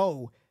to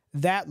go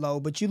that low,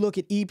 but you look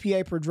at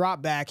EPA per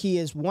drop back, he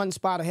is one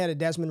spot ahead of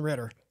Desmond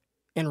Ridder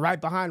and right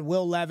behind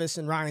Will Levis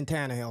and Ryan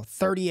Tannehill,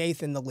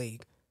 38th in the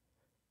league.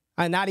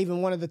 And not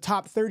even one of the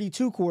top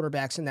 32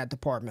 quarterbacks in that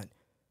department.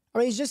 I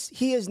mean,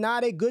 he is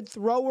not a good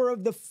thrower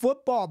of the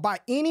football by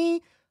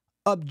any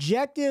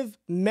objective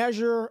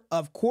measure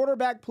of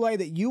quarterback play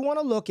that you want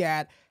to look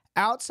at.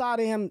 Outside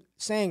of him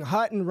saying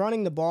Hutton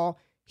running the ball,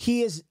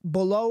 he is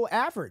below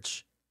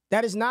average.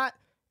 That is not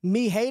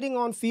me hating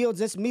on Fields.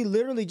 That's me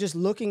literally just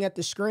looking at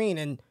the screen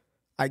and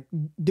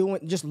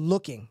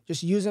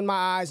just using my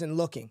eyes and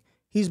looking.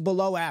 He's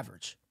below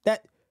average.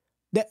 That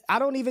I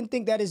don't even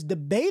think that is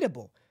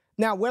debatable.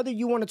 Now, whether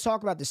you want to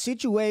talk about the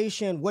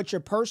situation, what your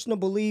personal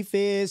belief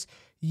is,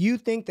 you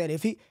think that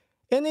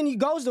and then he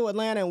goes to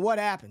Atlanta and what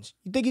happens?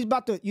 You think he's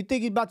about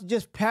to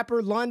just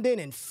pepper London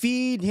and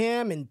feed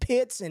him and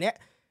Pitts and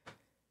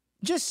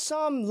just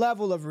some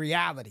level of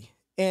reality.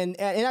 And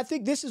I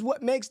think this is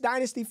what makes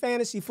Dynasty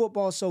Fantasy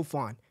Football so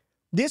fun.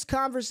 This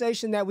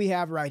conversation that we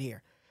have right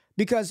here.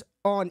 Because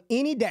on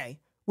any day,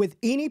 with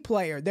any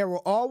player, there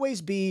will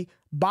always be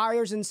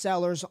buyers and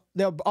sellers.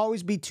 There'll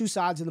always be two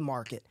sides of the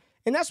market.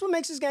 And that's what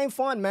makes this game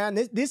fun, man.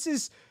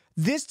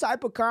 This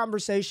type of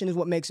conversation is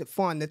what makes it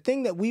fun. The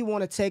thing that we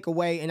want to take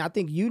away, and I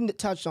think you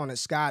touched on it,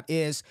 Scott,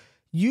 is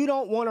you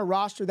don't want to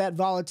roster that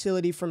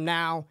volatility from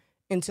now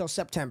until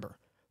September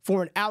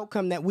for an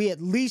outcome that we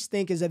at least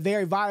think is a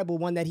very viable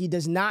one, that he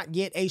does not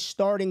get a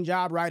starting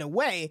job right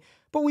away.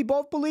 But we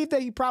both believe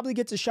that he probably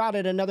gets a shot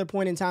at another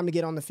point in time to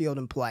get on the field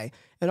and play.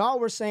 And all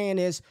we're saying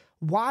is,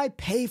 why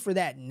pay for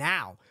that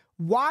now?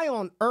 Why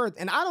on earth?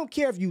 And I don't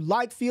care if you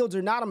like Fields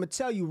or not. I'm going to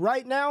tell you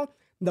right now,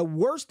 the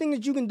worst thing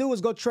that you can do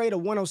is go trade a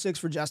 106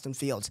 for Justin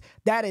Fields.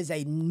 That is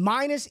a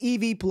minus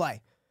EV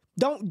play.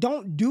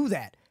 Don't do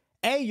that.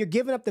 You're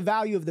giving up the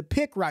value of the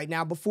pick right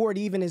now before it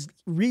even has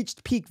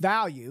reached peak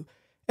value.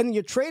 And then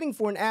you're trading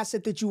for an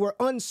asset that you are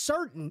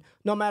uncertain,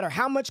 no matter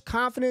how much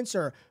confidence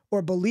or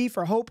belief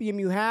or hopium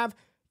you have,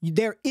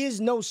 there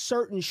is no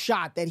certain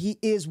shot that he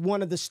is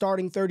one of the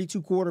starting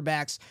 32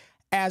 quarterbacks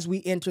as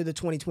we enter the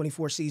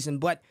 2024 season.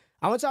 But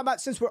I want to talk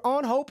about, since we're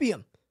on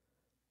hopium,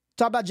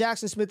 talk about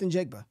Jackson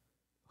Smith-Njigba,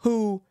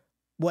 who,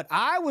 what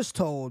I was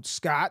told,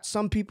 Scott,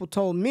 some people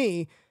told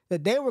me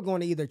that they were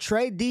going to either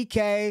trade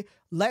DK,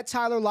 let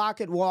Tyler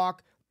Lockett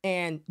walk,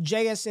 and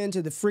JSN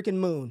to the freaking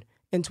moon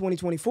in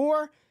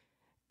 2024.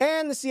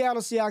 And the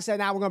Seattle Seahawks said,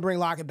 now we're going to bring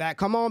Lockett back.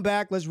 Come on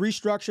back. Let's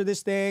restructure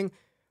this thing.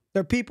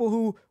 There are people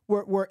who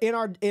were in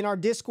our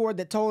Discord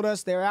that told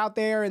us they're out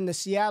there in the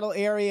Seattle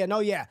area. And, oh,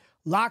 yeah,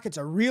 Lockett's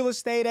a real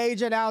estate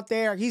agent out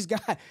there. He's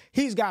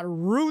got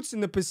roots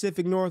in the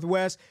Pacific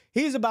Northwest.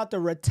 He's about to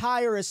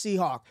retire a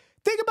Seahawk.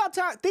 Think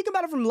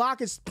about it from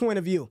Lockett's point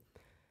of view.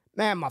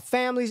 Man, my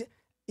family's...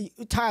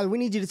 Tyler, we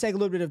need you to take a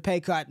little bit of a pay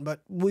cut,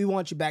 but we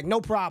want you back.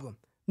 No problem.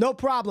 No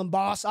problem,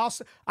 boss.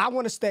 I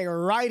want to stay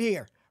right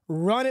here.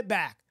 Run it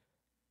back.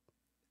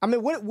 I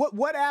mean,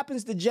 what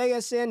happens to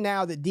JSN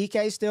now that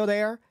DK's still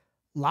there?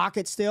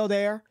 Lockett's still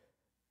there.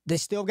 They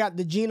still got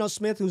the Geno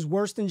Smith, who's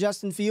worse than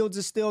Justin Fields,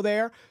 is still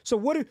there. So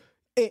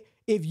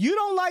if you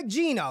don't like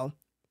Geno,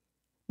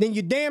 then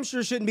you damn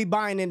sure shouldn't be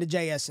buying into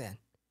JSN.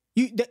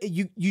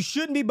 You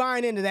shouldn't be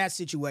buying into that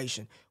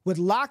situation. With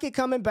Lockett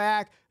coming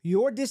back,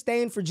 your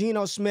disdain for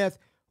Geno Smith,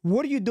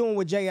 what are you doing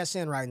with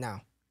JSN right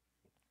now?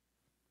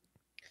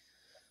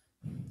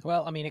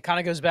 Well, I mean, it kind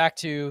of goes back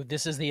to,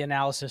 this is the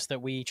analysis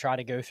that we try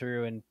to go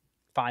through and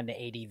find the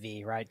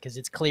ADV, right? Because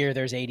it's clear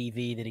there's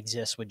ADV that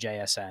exists with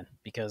JSN,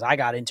 because I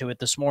got into it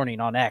this morning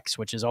on X,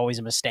 which is always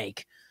a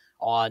mistake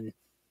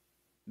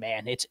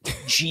it's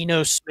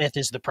Geno Smith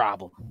is the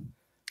problem.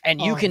 And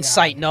you can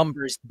cite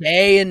numbers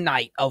day and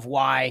night of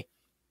why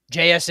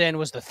JSN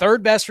was the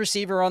third best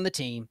receiver on the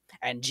team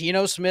and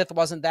Geno Smith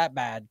wasn't that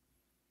bad.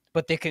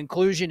 But the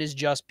conclusion is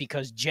just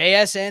because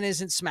JSN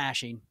isn't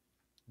smashing,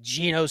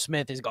 Geno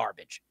Smith is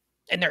garbage.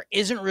 And there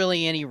isn't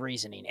really any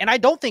reasoning. And I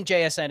don't think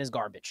JSN is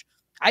garbage.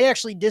 I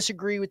actually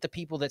disagree with the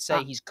people that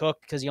say he's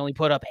cooked because he only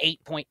put up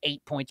 8.8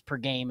 points per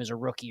game as a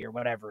rookie or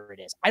whatever it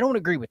is. I don't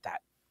agree with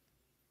that.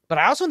 But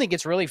I also think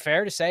it's really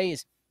fair to say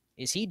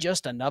is he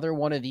just another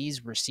one of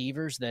these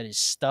receivers that is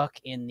stuck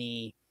in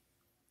the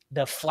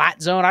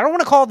flat zone? I don't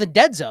want to call it the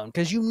dead zone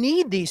because you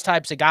need these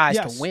types of guys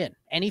to win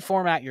any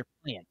format you're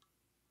playing.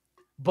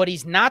 But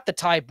he's not the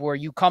type where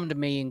you come to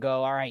me and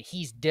go, all right,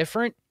 he's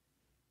different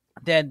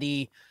than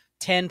the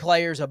 10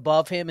 players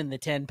above him and the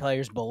 10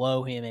 players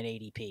below him in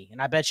ADP.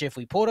 And I bet you if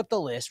we pulled up the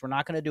list, we're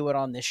not going to do it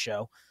on this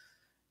show,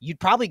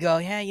 you'd probably go,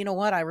 yeah, you know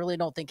what? I really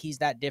don't think he's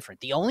that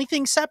different. The only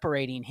thing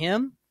separating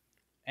him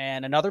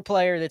and another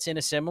player that's in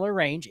a similar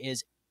range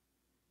is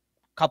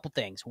a couple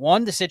things.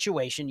 One, the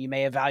situation. You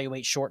may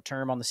evaluate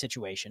short-term on the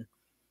situation.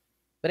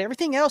 But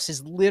everything else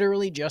is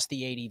literally just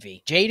the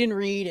ADV. Jaden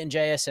Reed and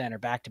JSN are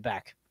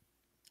back-to-back.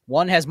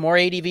 One has more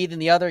ADV than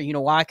the other. You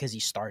know why? Because he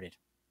started.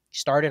 He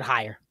started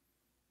higher.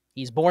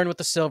 He's born with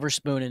a silver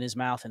spoon in his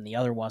mouth, and the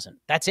other wasn't.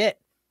 That's it.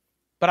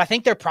 But I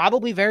think they're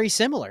probably very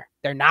similar.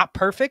 They're not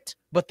perfect,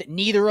 but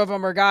neither of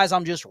them are guys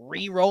I'm just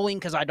re-rolling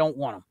because I don't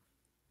want them.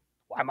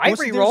 I might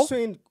re-roll.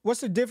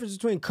 What's the difference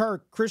between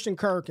Christian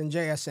Kirk and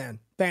JSN?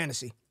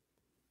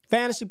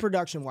 Fantasy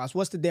production-wise,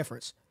 what's the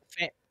difference?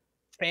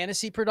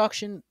 Fantasy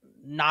production,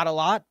 not a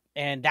lot.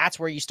 And that's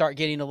where you start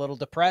getting a little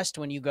depressed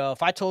when you go,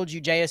 if I told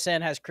you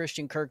JSN has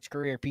Christian Kirk's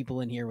career,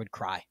 people in here would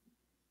cry.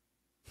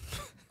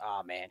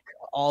 Oh, man.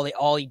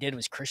 All he did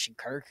was Christian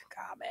Kirk.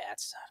 God, man,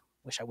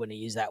 wish I wouldn't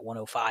have used that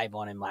 105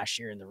 on him last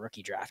year in the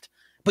rookie draft.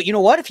 But you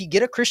know what? If you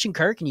get a Christian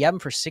Kirk and you have him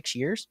for 6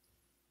 years,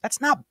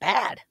 that's not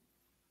bad.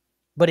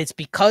 But it's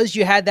because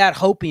you had that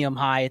hopium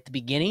high at the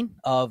beginning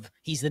of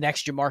he's the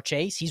next Jamar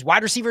Chase. He's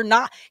wide receiver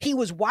 9. He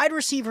was wide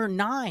receiver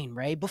 9,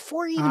 Ray,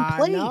 before he even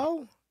played.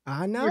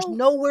 I know. There's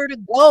nowhere to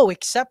go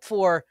except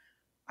for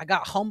I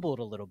got humbled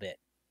a little bit.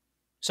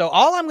 So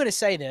all I'm going to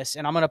say this,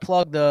 and I'm going to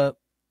plug the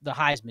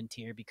Heisman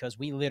tier because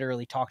we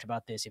literally talked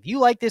about this. If you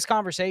like this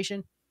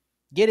conversation,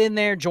 get in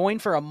there, join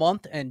for a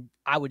month, and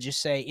I would just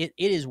say it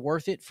is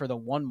worth it for the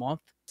 1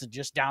 month to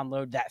just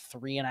download that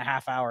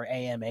 3.5-hour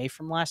AMA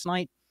from last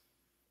night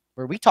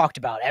where we talked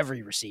about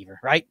every receiver,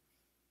 right?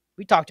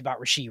 We talked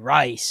about Rashee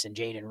Rice and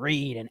Jaden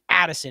Reed and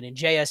Addison and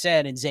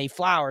JSN and Zay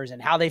Flowers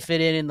and how they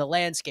fit in the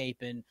landscape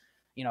and,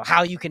 you know,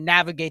 how you can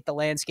navigate the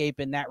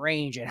landscape in that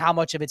range and how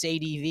much of its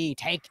ADV.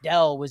 Tank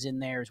Dell was in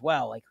there as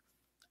well. Like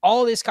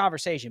all this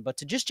conversation, but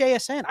to just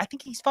JSN, I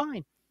think he's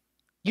fine.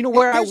 You know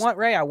where I want,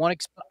 Ray? I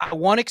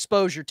want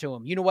exposure to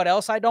him. You know what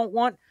else I don't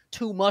want?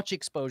 Too much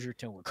exposure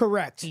to him.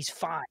 Correct. He's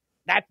fine.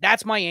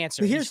 That's my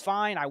answer. He's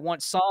fine. I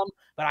want some,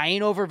 but I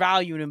ain't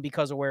overvaluing him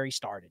because of where he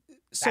started.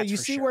 So you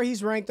see where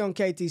he's ranked on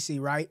KTC,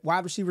 right?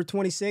 Wide receiver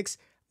 26.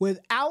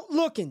 Without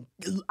looking,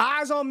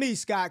 eyes on me,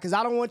 Scott, because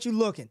I don't want you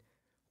looking.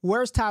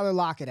 Where's Tyler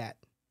Lockett at?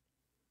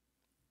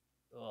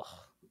 Ugh,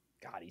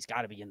 God, he's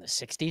got to be in the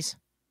 60s.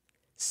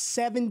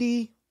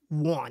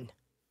 71.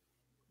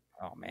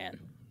 Oh, man.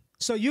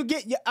 So you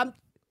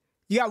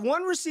got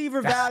one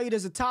receiver valued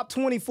as a top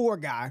 24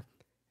 guy,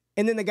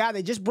 and then the guy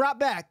they just brought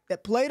back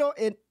that played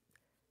at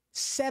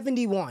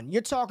 71.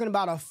 You're talking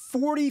about a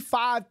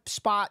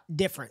 45-spot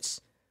difference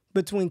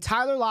between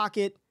Tyler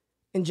Lockett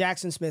and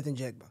Jackson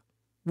Smith-Njigba.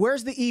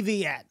 Where's the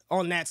EV at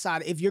on that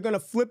side if you're going to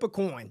flip a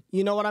coin?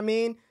 You know what I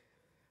mean?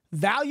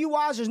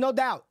 Value-wise, there's no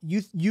doubt.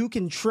 You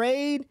can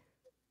trade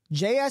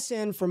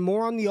JSN for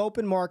more on the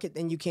open market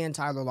than you can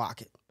Tyler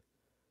Lockett.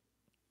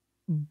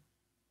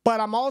 But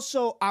I'm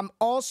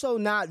also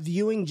not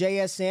viewing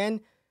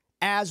JSN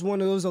as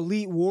one of those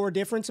elite war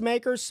difference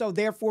makers, so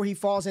therefore he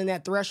falls in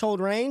that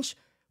threshold range,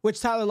 which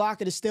Tyler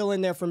Lockett is still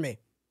in there for me,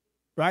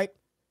 right?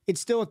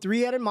 It's still a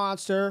three-headed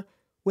monster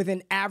with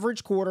an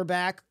average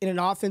quarterback in an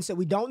offense that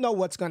we don't know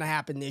what's going to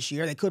happen this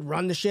year. They could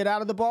run the shit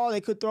out of the ball.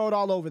 They could throw it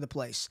all over the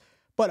place.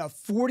 But a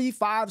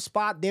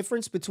 45-spot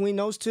difference between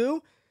those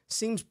two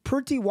seems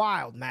pretty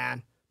wild,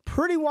 man.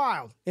 Pretty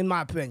wild, in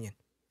my opinion.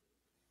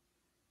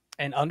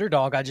 And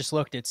underdog, I just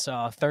looked. It's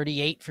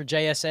 38 for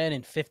JSN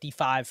and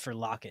 55 for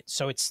Lockett.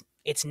 So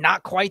it's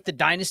not quite the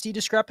dynasty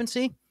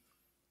discrepancy.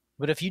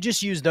 But if you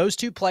just use those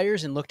two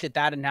players and looked at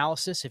that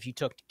analysis, if you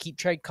took keep,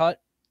 trade,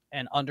 cut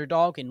and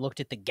underdog and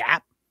looked at the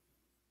gap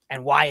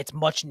and why it's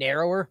much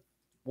narrower,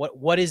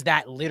 what is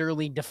that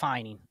literally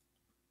defining?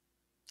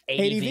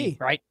 ADV,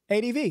 right?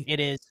 ADV.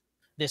 It is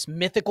this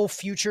mythical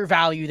future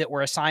value that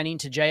we're assigning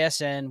to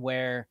JSN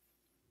where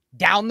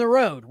down the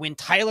road, when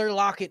Tyler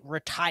Lockett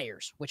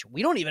retires, which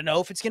we don't even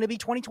know if it's going to be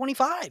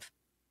 2025,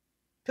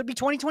 could be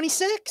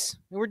 2026,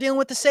 and we're dealing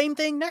with the same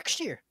thing next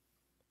year.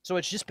 So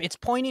it's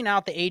pointing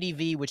out the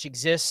ADV which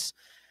exists.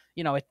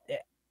 You know,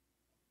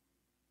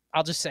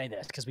 I'll just say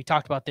this because we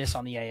talked about this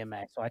on the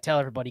AMA. So I tell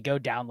everybody, go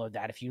download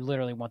that if you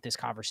literally want this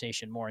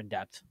conversation more in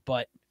depth.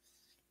 But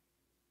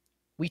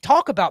we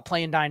talk about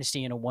playing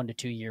Dynasty in a 1 to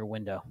 2 year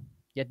window.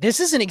 Yet this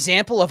is an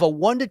example of a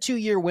 1 to 2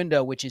 year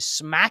window, which is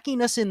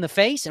smacking us in the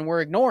face, and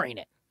we're ignoring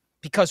it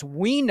because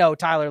we know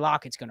Tyler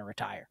Lockett's going to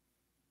retire.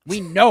 We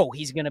know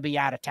he's going to be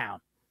out of town.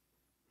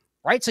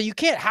 Right? So you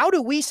can't, how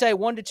do we say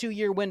 1 to 2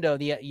 year window,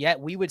 yet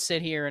we would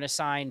sit here and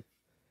assign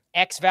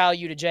X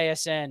value to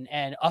JSN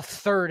and a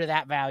third of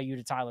that value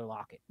to Tyler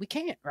Lockett? We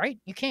can't, right?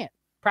 You can't.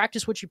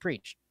 Practice what you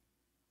preach.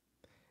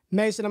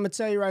 Mason, I'm going to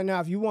tell you right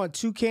now, if you want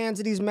 2 cans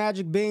of these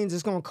magic beans,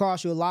 it's going to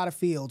cost you a lot of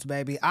fields,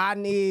 baby. I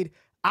need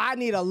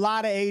a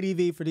lot of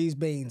ADV for these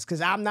beans because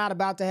I'm not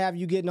about to have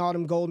you getting all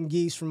them golden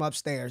geese from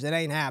upstairs. It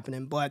ain't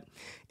happening. But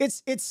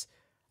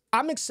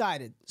I'm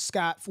excited,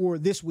 Scott, for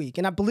this week.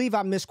 And I believe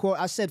I misquote.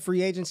 I said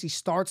free agency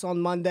starts on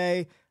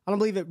Monday. I don't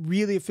believe it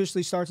really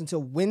officially starts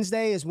until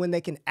Wednesday is when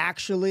they can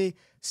actually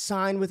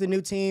sign with a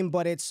new team.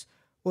 But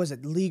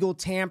legal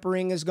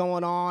tampering is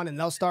going on, and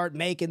they'll start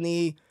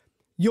making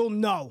you'll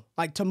know,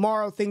 like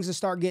tomorrow, things will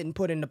start getting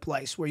put into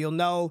place where you'll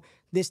know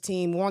this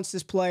team wants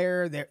this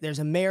player. There's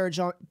a marriage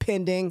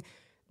pending.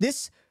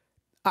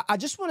 I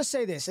just want to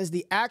say this as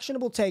the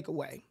actionable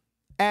takeaway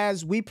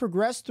as we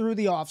progress through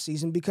the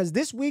offseason, because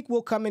this week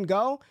will come and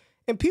go,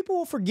 and people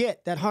will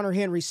forget that Hunter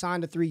Henry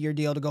signed a 3-year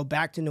deal to go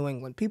back to New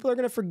England. People are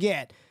going to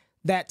forget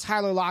that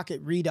Tyler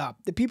Lockett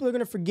re-upped. The people are going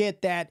to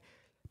forget that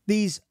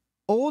these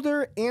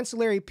older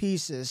ancillary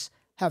pieces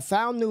have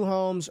found new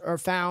homes or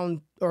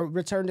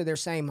returned to their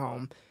same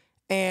home.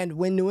 And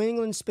when New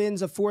England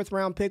spends a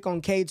 4th-round pick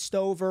on Cade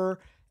Stover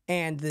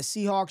and the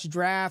Seahawks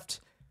draft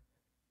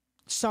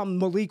some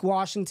Malik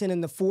Washington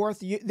in the 4th,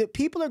 the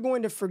people are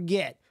going to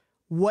forget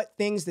what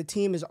things the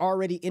team has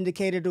already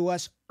indicated to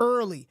us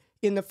early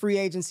in the free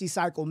agency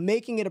cycle,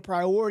 making it a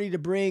priority to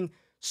bring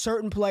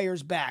certain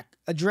players back,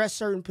 address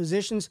certain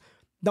positions.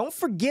 Don't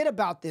forget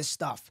about this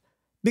stuff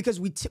because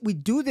we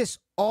do this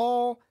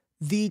all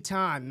the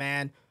time,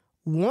 man.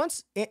 And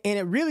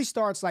it really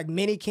starts like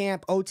mini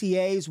camp,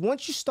 OTAs.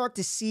 Once you start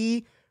to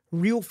see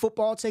real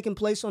football taking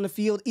place on the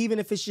field, even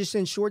if it's just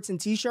in shorts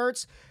and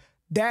T-shirts,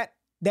 that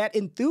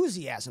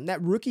enthusiasm,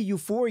 that rookie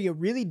euphoria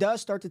really does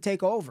start to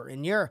take over.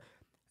 And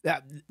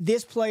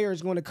this player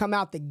is going to come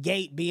out the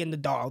gate being the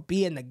dog,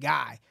 being the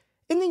guy.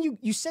 And then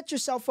you set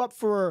yourself up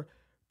for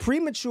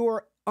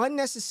premature,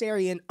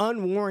 unnecessary, and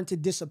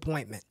unwarranted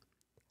disappointment.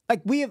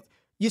 Like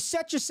you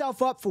set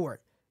yourself up for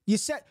it.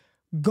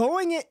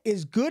 Going it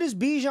as good as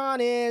Bijan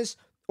is,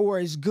 or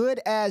as good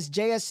as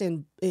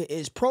JSN,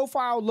 his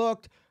profile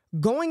looked,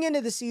 going into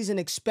the season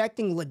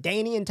expecting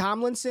LaDainian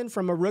Tomlinson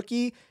from a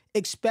rookie,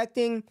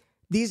 expecting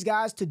these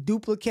guys to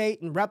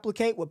duplicate and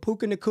replicate what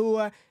Puka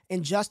Nacua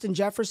and Justin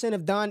Jefferson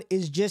have done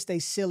is just a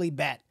silly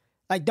bet.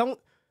 Like,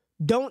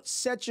 don't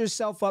set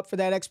yourself up for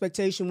that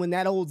expectation when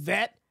that old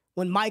vet,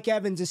 when Mike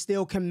Evans is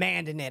still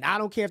commanding it. I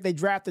don't care if they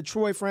drafted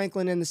Troy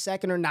Franklin in the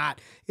 2nd or not.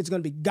 It's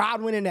going to be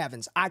Godwin and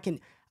Evans.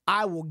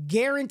 I will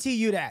guarantee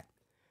you that.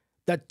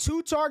 The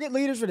 2 target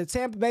leaders for the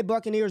Tampa Bay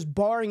Buccaneers,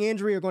 barring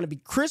injury, are going to be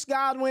Chris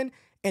Godwin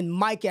and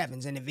Mike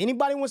Evans. And if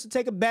anybody wants to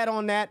take a bet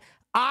on that,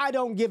 I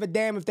don't give a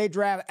damn if they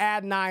draft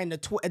Adonai in the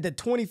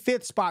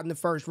 25th spot in the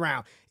 1st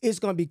round. It's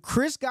going to be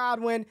Chris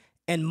Godwin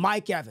and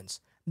Mike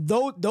Evans.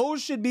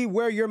 Those should be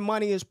where your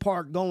money is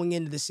parked going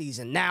into the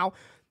season. Now,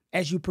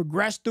 as you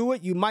progress through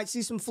it, you might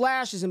see some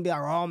flashes and be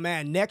like, oh,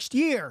 man, next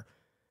year,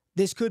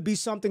 this could be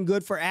something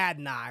good for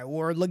Adonai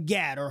or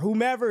Leggett or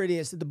whomever it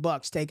is that the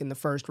Bucs take in the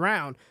 1st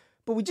round.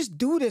 But we just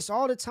do this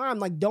all the time.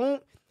 Like,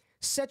 don't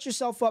set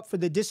yourself up for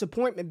the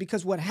disappointment,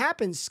 because what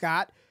happens,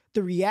 Scott,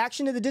 the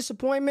reaction to the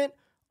disappointment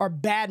are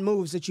bad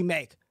moves that you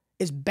make.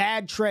 It's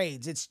bad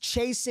trades. It's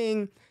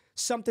chasing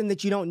something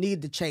that you don't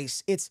need to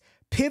chase. It's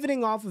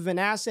pivoting off of an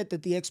asset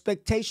that the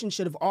expectation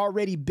should have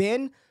already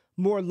been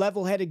more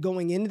level-headed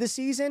going into the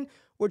season.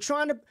 We're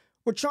trying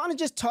to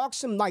just talk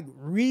some like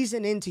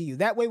reason into you.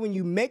 That way, when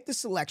you make the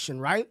selection,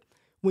 right?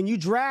 When you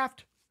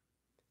draft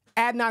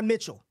Adonai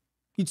Mitchell,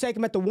 you take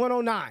him at the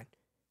 109.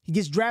 He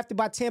gets drafted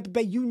by Tampa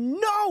Bay. You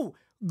know,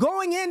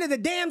 going into the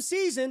damn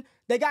season,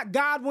 they got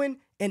Godwin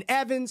and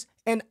Evans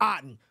and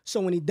Otten.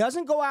 So when he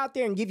doesn't go out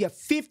there and give you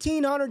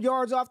 1,500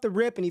 yards off the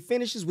rip and he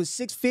finishes with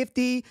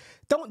 650,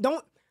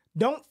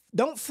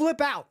 don't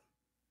flip out.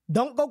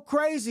 Don't go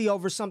crazy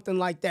over something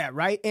like that,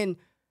 right? And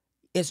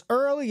as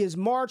early as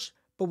March,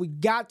 but we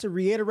got to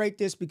reiterate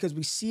this because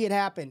we see it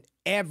happen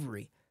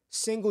every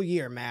single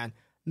year, man.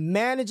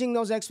 Managing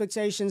those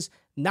expectations,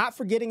 not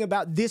forgetting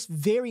about this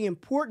very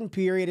important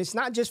period. It's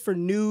not just for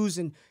news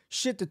and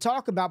shit to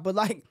talk about, but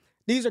like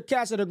these are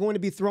cats that are going to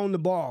be thrown the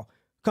ball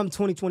come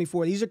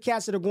 2024. These are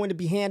cats that are going to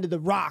be handed the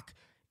rock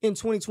in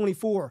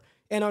 2024.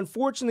 And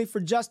unfortunately for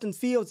Justin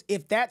Fields,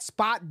 if that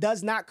spot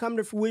does not come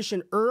to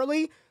fruition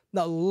early,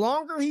 the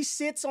longer he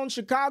sits on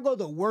Chicago,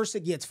 the worse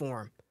it gets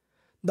for him.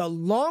 The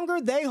longer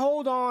they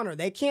hold on or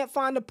they can't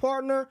find a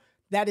partner,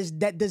 that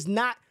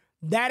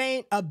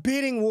ain't a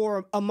bidding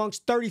war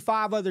amongst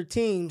 35 other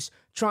teams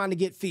trying to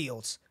get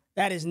Fields.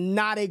 That is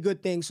not a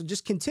good thing. So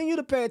just continue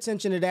to pay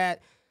attention to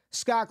that.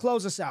 Scott,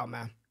 close us out,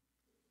 man.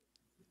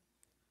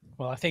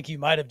 Well, I think you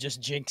might have just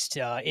jinxed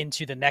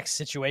into the next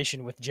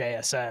situation with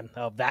JSN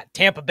of that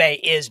Tampa Bay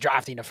is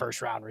drafting a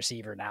 1st-round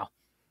receiver now.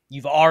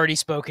 You've already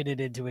spoken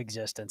it into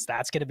existence.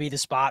 That's going to be the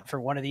spot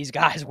for one of these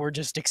guys we're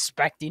just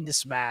expecting to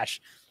smash.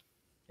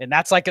 And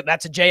that's a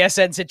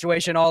JSN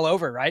situation all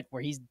over, right?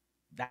 Where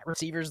that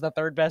receiver's the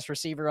 3rd best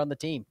receiver on the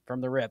team from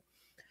the rip.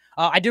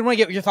 I did want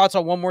to get your thoughts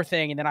on one more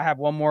thing, and then I have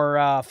one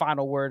more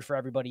final word for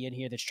everybody in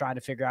here that's trying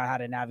to figure out how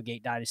to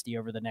navigate Dynasty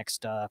over the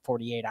next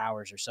 48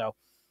 hours or so.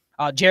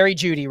 Jerry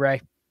Jeudy, Ray,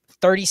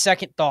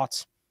 30-second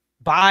thoughts.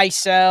 Buy,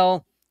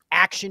 sell,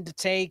 action to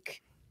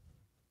take.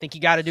 Think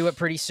you got to do it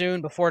pretty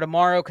soon before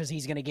tomorrow because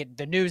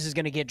the news is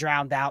going to get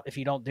drowned out if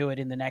you don't do it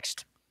in the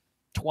next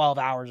 12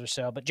 hours or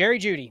so. But Jerry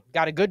Jeudy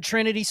got a good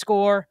Trinity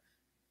score,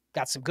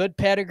 got some good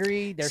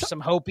pedigree. There's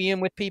some hopium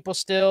with people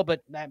still,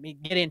 but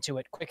get into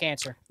it. Quick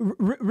answer.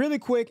 Really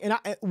quick, and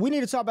we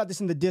need to talk about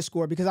this in the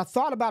Discord because I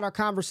thought about our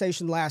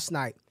conversation last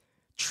night.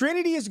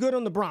 Trinity is good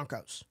on the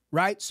Broncos,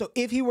 right? So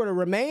if he were to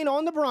remain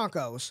on the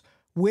Broncos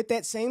with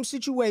that same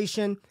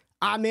situation,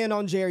 I'm in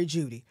on Jerry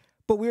Jeudy.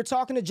 But we were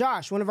talking to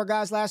Josh, one of our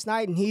guys last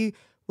night, and he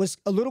was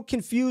a little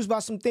confused by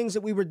some things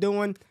that we were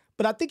doing.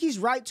 But I think he's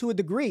right to a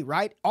degree,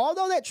 right?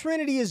 Although that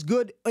Trinity is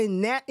good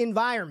in that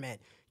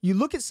environment, you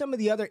look at some of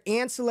the other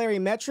ancillary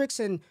metrics,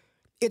 and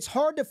it's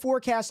hard to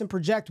forecast and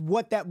project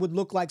what that would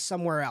look like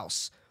somewhere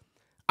else.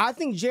 I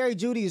think Jerry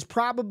Jeudy is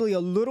probably a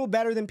little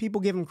better than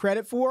people give him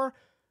credit for,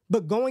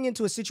 but going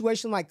into a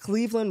situation like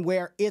Cleveland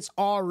where it's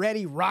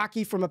already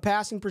rocky from a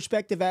passing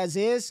perspective as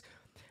is,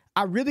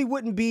 I really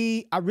wouldn't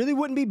be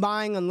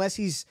buying unless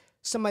he's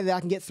somebody that I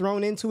can get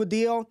thrown into a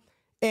deal.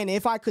 And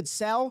if I could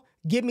sell,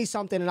 give me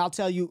something, and I'll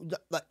tell you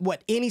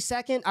any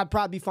second, I'd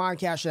probably be fine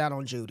cashing out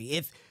on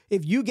Jeudy.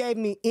 If you gave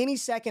me any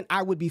second,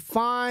 I would be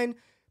fine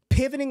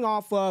pivoting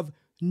off of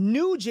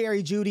new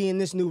Jerry Jeudy in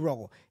this new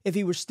role. If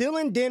he were still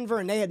in Denver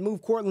and they had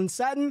moved Cortland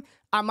Sutton,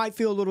 I might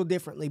feel a little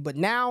differently. But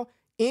now,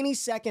 any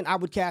second, I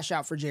would cash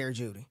out for Jerry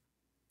Jeudy.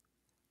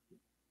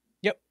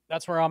 Yep,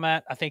 that's where I'm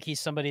at. I think he's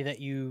somebody that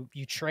you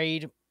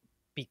trade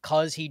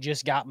because he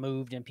just got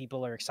moved and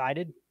people are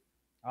excited.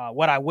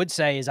 What I would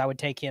say is I would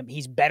take him.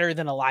 He's better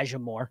than Elijah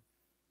Moore.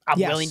 I'm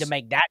willing to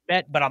make that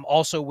bet, but I'm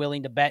also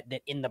willing to bet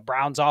that in the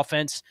Browns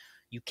offense,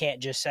 you can't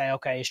just say,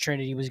 okay, his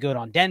Trinity was good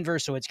on Denver,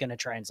 so it's going to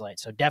translate.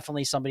 So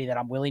definitely somebody that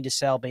I'm willing to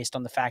sell based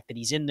on the fact that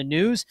he's in the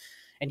news.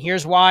 And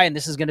here's why, and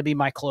this is going to be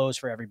my close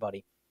for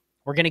everybody.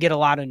 We're going to get a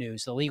lot of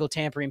news. The legal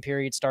tampering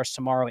period starts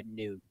tomorrow at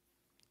noon.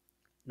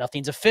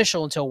 Nothing's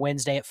official until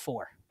Wednesday at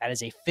 4. That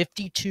is a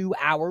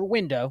 52-hour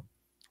window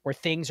where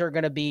things are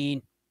going to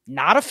be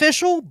not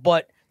official,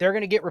 but they're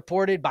going to get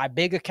reported by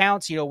big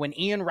accounts. You know, when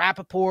Ian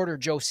Rappaport or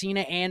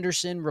Josina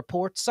Anderson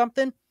reports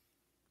something,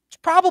 it's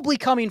probably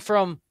coming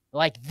from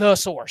like the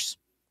source,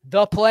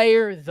 the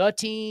player, the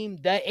team,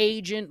 the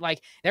agent.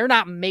 Like, they're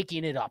not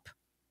making it up.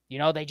 You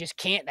know, they just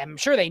can't. I'm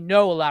sure they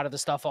know a lot of the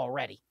stuff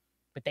already,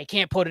 but they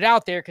can't put it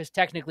out there because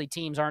technically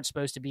teams aren't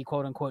supposed to be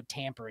quote unquote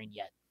tampering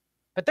yet.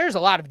 But there's a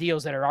lot of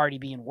deals that are already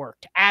being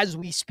worked as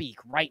we speak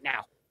right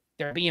now.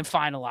 They're being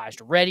finalized,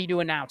 ready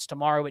to announce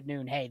tomorrow at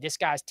noon. Hey, this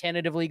guy's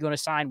tentatively going to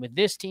sign with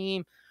this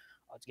team.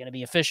 It's going to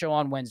be official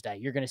on Wednesday.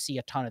 You're going to see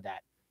a ton of that.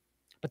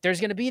 But there's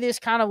going to be this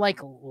kind of like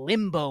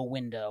limbo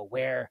window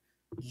where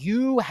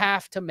you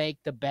have to make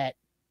the bet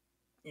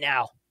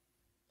now.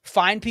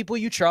 Find people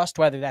you trust,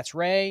 whether that's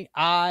Ray,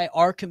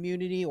 our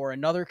community, or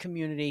another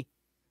community,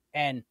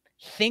 and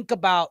think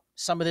about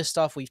some of this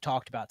stuff we've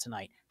talked about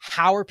tonight.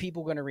 How are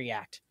people going to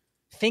react?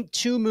 Think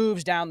 2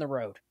 moves down the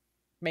road.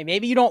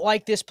 Maybe you don't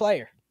like this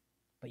player,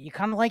 but you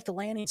kind of like the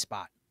landing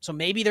spot. So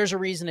maybe there's a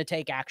reason to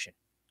take action.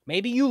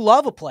 Maybe you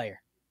love a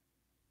player,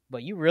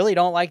 but you really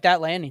don't like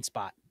that landing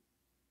spot.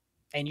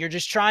 And you're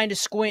just trying to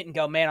squint and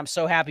go, man, I'm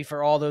so happy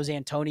for all those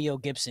Antonio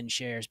Gibson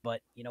shares.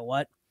 But you know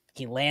what?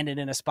 He landed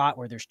in a spot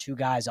where there's 2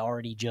 guys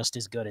already just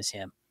as good as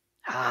him.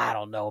 I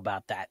don't know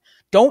about that.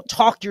 Don't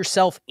talk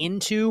yourself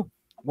into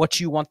what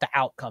you want the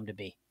outcome to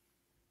be.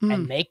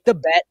 And make the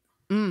bet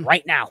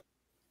right now.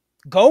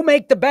 Go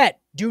make the bet.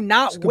 Do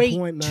not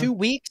wait 2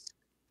 weeks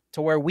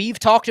to where we've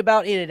talked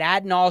about it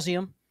ad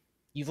nauseum.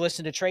 You've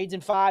listened to Trades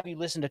in 5. You've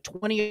listened to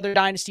 20 other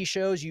Dynasty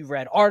shows. You've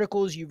read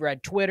articles. You've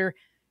read Twitter.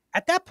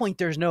 At that point,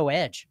 there's no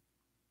edge.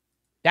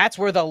 That's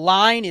where the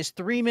line is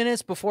 3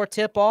 minutes before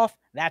tip-off.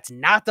 That's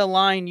not the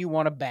line you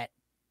want to bet.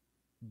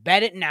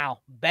 Bet it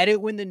now. Bet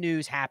it when the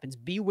news happens.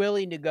 Be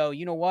willing to go,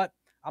 you know what?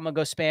 I'm going to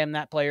go spam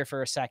that player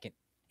for a second.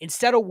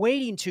 Instead of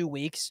waiting 2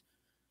 weeks,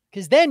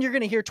 because then you're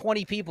going to hear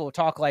 20 people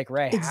talk like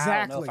Ray. Exactly.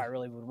 I don't know if I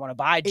really would want to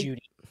buy Jeudy.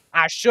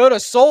 I should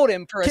have sold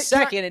him for a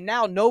second, and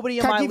now nobody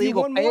in my league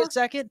will pay a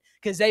second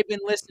because they've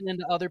been listening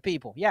to other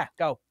people. Yeah,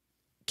 go.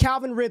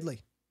 Calvin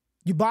Ridley.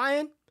 You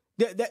buying?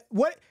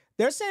 What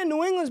they're saying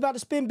New England's about to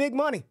spend big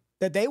money,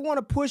 that they want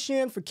to push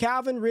in for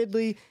Calvin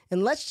Ridley.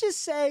 And let's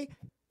just say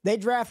they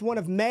draft one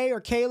of May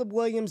or Caleb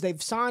Williams.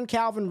 They've signed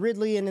Calvin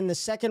Ridley, and in the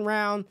second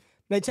round,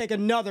 they take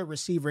another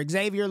receiver,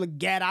 Xavier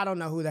Legette. I don't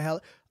know who the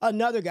hell.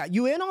 Another guy.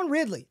 You in on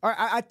Ridley?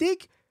 I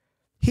think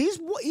he's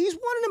one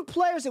of them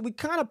players that we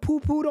kind of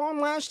poo-pooed on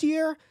last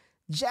year.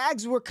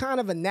 Jags were kind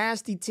of a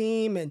nasty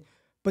team,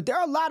 but there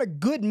are a lot of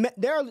good.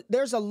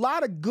 There's a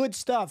lot of good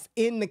stuff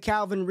in the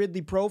Calvin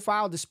Ridley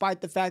profile,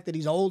 despite the fact that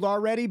he's old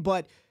already.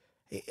 But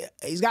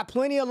he's got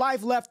plenty of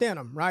life left in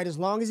him, right? As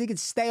long as he can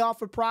stay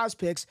off of prize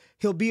picks,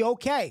 he'll be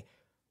okay.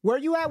 Where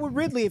you at with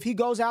Ridley if he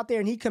goes out there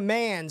and he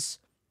commands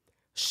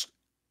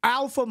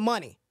alpha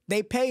money?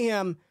 They pay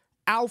him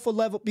alpha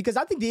level, because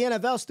I think the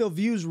NFL still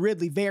views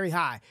Ridley very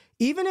high.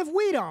 Even if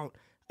we don't,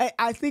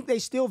 I think they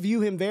still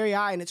view him very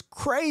high. And it's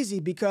crazy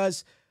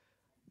because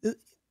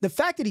the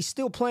fact that he's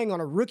still playing on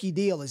a rookie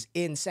deal is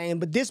insane,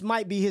 but this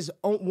might be his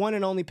one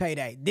and only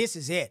payday. This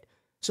is it.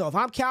 So if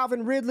I'm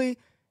Calvin Ridley,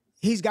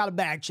 he's got to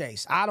bag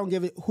chase. I don't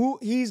give it who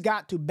he's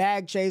got to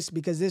bag chase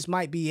because this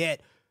might be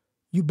it.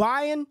 You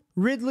buying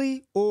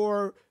Ridley,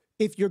 or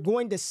if you're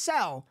going to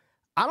sell,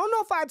 I don't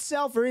know if I'd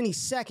sell for any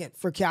second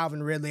for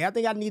Calvin Ridley. I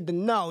think I need to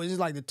know. Is it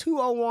like the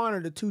 201 or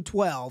the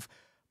 212?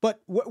 But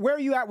where are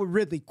you at with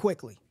Ridley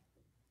quickly?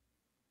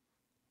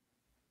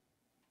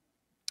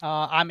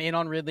 I'm in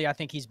on Ridley. I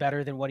think he's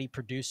better than what he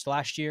produced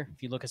last year.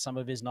 If you look at some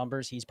of his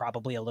numbers, he's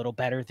probably a little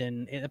better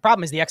than... The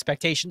problem is the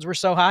expectations were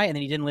so high, and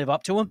then he didn't live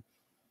up to them.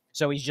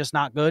 So he's just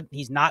not good.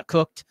 He's not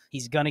cooked.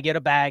 He's going to get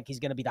a bag. He's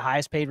going to be the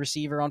highest paid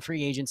receiver on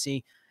free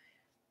agency.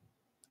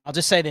 I'll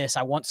just say this.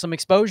 I want some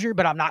exposure,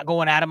 but I'm not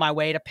going out of my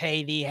way to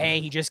pay the, hey,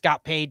 he just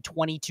got paid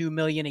 $22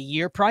 million a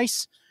year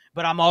price.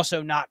 But I'm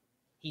also not...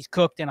 He's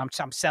cooked, and I'm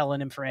selling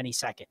him for any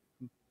second.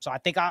 So I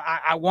think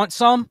I want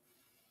some,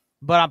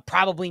 but I'm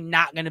probably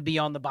not going to be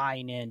on the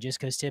buying end just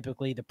because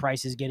typically the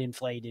prices get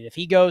inflated. If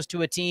he goes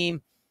to a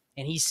team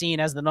and he's seen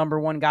as the number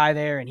one guy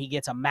there and he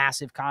gets a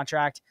massive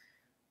contract,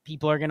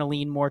 people are going to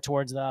lean more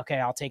towards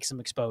okay, I'll take some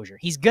exposure.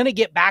 He's going to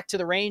get back to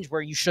the range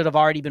where you should have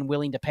already been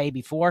willing to pay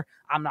before.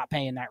 I'm not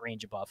paying that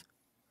range above.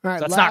 All right,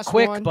 so it's not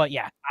quick, but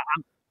yeah.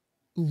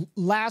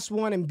 Last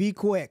one, and be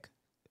quick.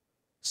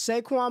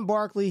 Saquon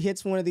Barkley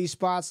hits one of these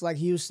spots like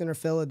Houston or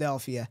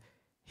Philadelphia.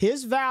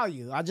 His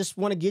value, I just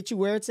want to get you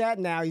where it's at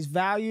now. He's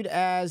valued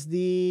as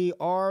the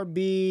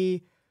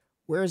RB.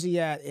 Where is he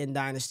at in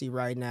Dynasty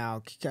right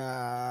now?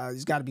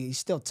 He's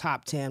still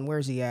top 10.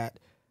 Where's he at?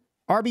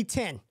 RB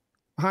 10.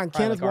 Behind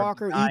Probably Kenneth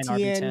Walker,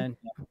 ETN,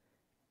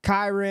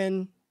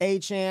 Kyron,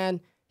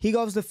 Achan. He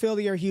goes to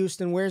Philly or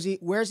Houston. Where's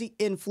he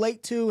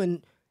inflate to?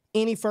 And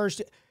any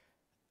first...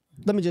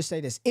 Let me just say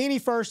this. Any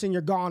first and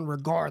you're gone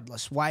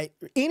regardless, right?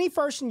 Any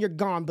first and you're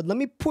gone, but let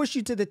me push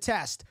you to the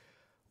test.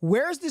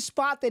 Where's the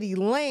spot that he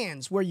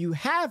lands where you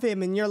have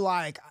him and you're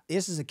like,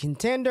 this is a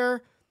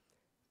contender.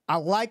 I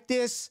like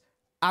this.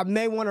 I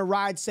may want to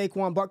ride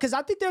Saquon Barkley. Because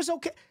I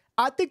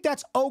think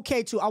that's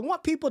okay too. I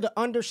want people to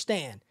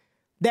understand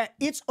that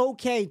it's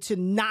okay to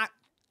not,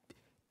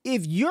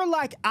 if you're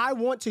like, I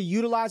want to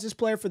utilize this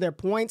player for their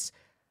points,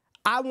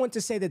 I want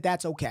to say that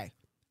that's okay.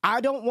 I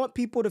don't want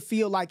people to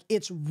feel like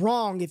it's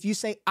wrong if you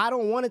say, I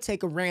don't want to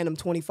take a random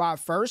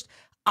 25 first.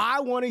 I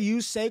want to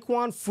use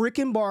Saquon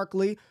freaking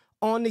Barkley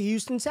on the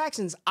Houston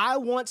Texans. I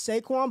want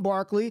Saquon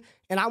Barkley,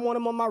 and I want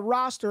him on my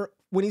roster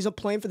when he's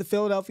playing for the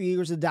Philadelphia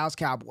Eagles or the Dallas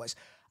Cowboys.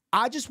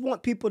 I just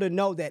want people to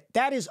know that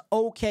that is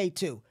okay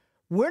too.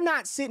 We're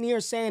not sitting here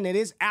saying that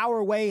it's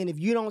our way, and if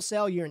you don't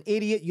sell, you're an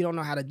idiot. You don't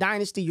know how to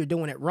dynasty. You're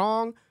doing it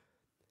wrong.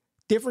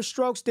 Different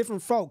strokes,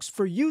 different folks.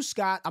 For you,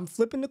 Scott, I'm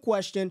flipping the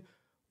question.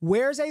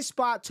 Where's a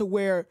spot to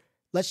where,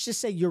 let's just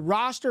say your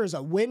roster is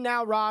a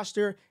win-now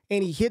roster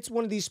and he hits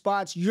one of these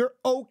spots, you're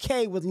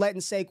okay with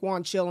letting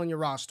Saquon chill on your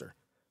roster?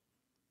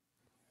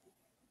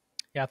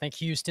 Yeah, I think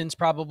Houston's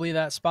probably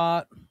that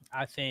spot.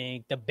 I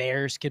think the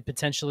Bears could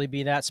potentially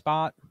be that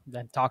spot.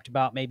 Then talked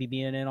about maybe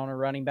being in on a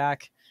running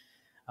back.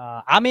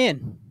 I'm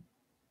in.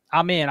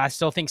 I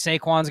still think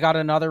Saquon's got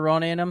another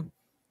run in him,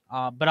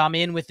 but I'm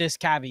in with this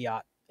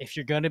caveat. If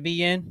you're going to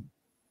be in,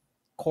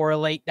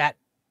 correlate that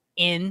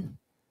in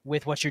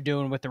with what you're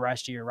doing with the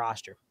rest of your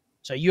roster.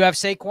 So you have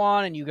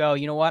Saquon and you go,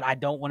 you know what? I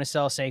don't want to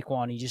sell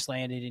Saquon. He just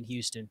landed in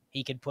Houston.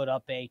 He could put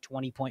up a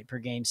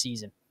 20-point-per-game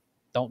season.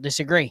 Don't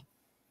disagree.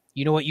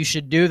 You know what you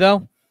should do,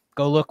 though?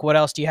 Go look what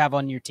else do you have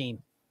on your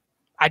team.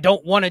 I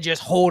don't want to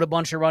just hold a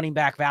bunch of running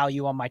back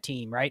value on my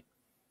team, right?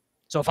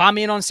 So if I'm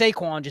in on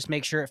Saquon, just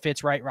make sure it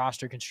fits right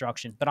roster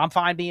construction. But I'm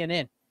fine being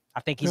in. I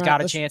think he's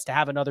got a chance to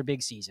have another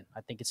big season. I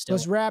think it's still...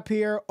 Let's wrap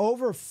here.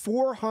 Over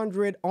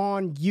 400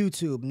 on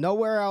YouTube.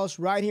 Nowhere else,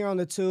 right here on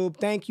the tube.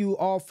 Thank you,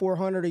 all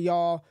 400 of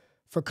y'all,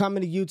 for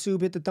coming to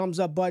YouTube. Hit the thumbs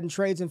up button.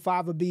 Trades in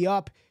 5 will be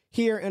up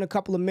here in a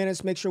couple of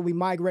minutes. Make sure we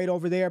migrate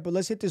over there. But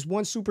let's hit this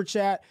one super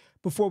chat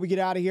before we get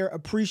out of here.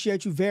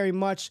 Appreciate you very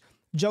much,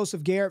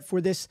 Joseph Garrett,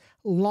 for this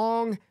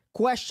long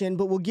question,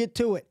 but we'll get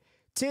to it.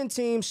 10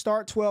 teams,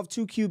 start 12,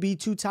 2 QB,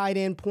 2 tight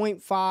end,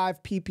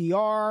 0.5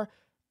 PPR.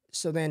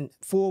 So then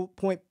full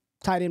point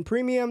tight end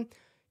premium.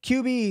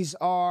 QBs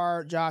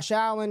are Josh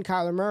Allen,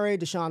 Kyler Murray,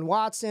 Deshaun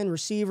Watson.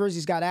 Receivers,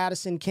 he's got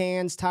Addison,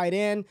 Cans, tight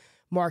end,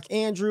 Mark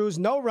Andrews.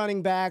 No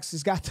running backs.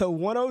 He's got the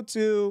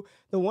 102,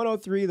 the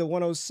 103, the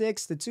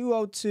 106, the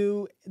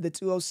 202, the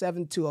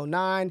 207,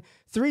 209,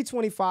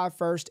 325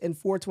 first, and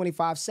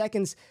 425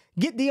 seconds.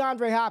 Get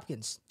DeAndre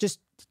Hopkins. Just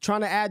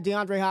trying to add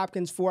DeAndre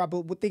Hopkins for, I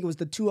think it was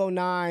the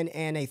 209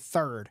 and a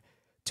third.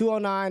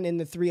 209 and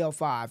the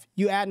 305.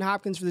 You adding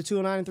Hopkins for the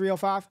 209 and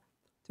 305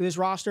 to this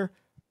roster?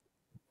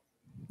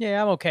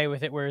 Yeah, I'm okay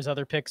with it where his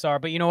other picks are.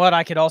 But you know what?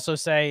 I could also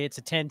say it's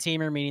a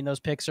 10-teamer, meaning those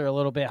picks are a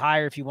little bit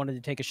higher. If you wanted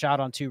to take a shot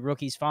on 2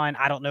 rookies, fine.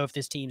 I don't know if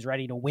this team's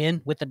ready to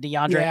win with the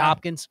DeAndre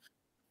Hopkins.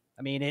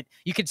 I mean,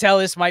 you could tell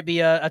this might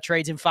be a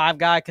trades in 5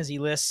 guy because he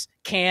lists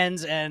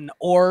cans and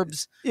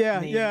orbs. Yeah,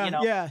 I mean,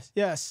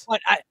 yes.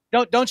 But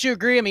Don't you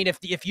agree? I mean,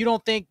 if you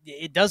don't think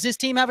does this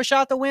team have a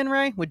shot to win,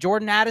 Ray, with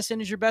Jordan Addison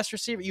as your best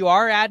receiver, you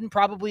are adding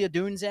probably a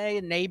Dunze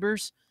and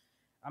Neighbors.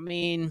 I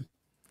mean,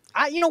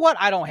 you know what?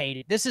 I don't hate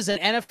it. This is an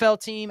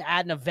NFL team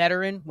adding a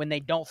veteran when they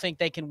don't think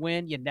they can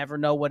win. You never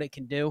know what it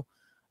can do.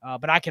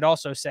 But I could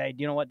also say,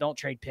 you know what? Don't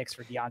trade picks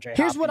for DeAndre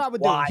Here's Hopkins. what I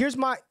would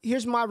do.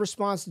 Here's my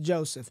response to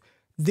Joseph.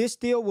 This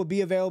deal will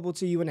be available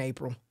to you in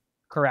April.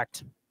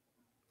 Correct.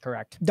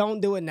 Don't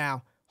do it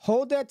now.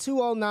 Hold that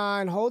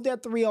 209, hold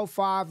that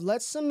 305.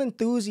 Let some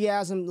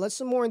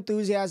more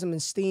enthusiasm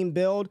and steam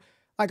build.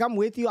 Like, I'm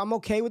with you. I'm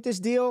okay with this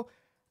deal.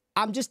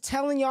 I'm just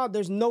telling y'all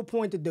there's no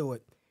point to do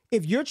it.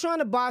 If you're trying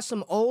to buy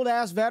some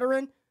old-ass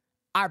veteran,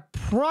 I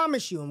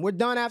promise you, and we're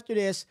done after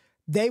this,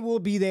 they will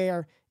be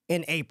there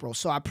in April.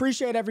 So I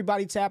appreciate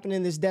everybody tapping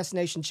in this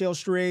Destination Chill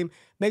stream.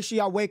 Make sure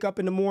y'all wake up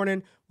in the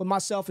morning with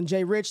myself and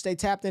Jay Rich. Stay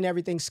tapped in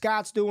everything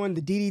Scott's doing,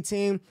 the DD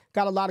team.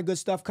 Got a lot of good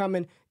stuff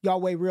coming y'all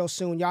way real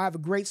soon. Y'all have a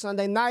great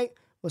Sunday night.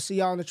 We'll see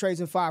y'all on the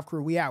Trades in 5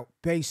 crew. We out.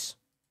 Peace.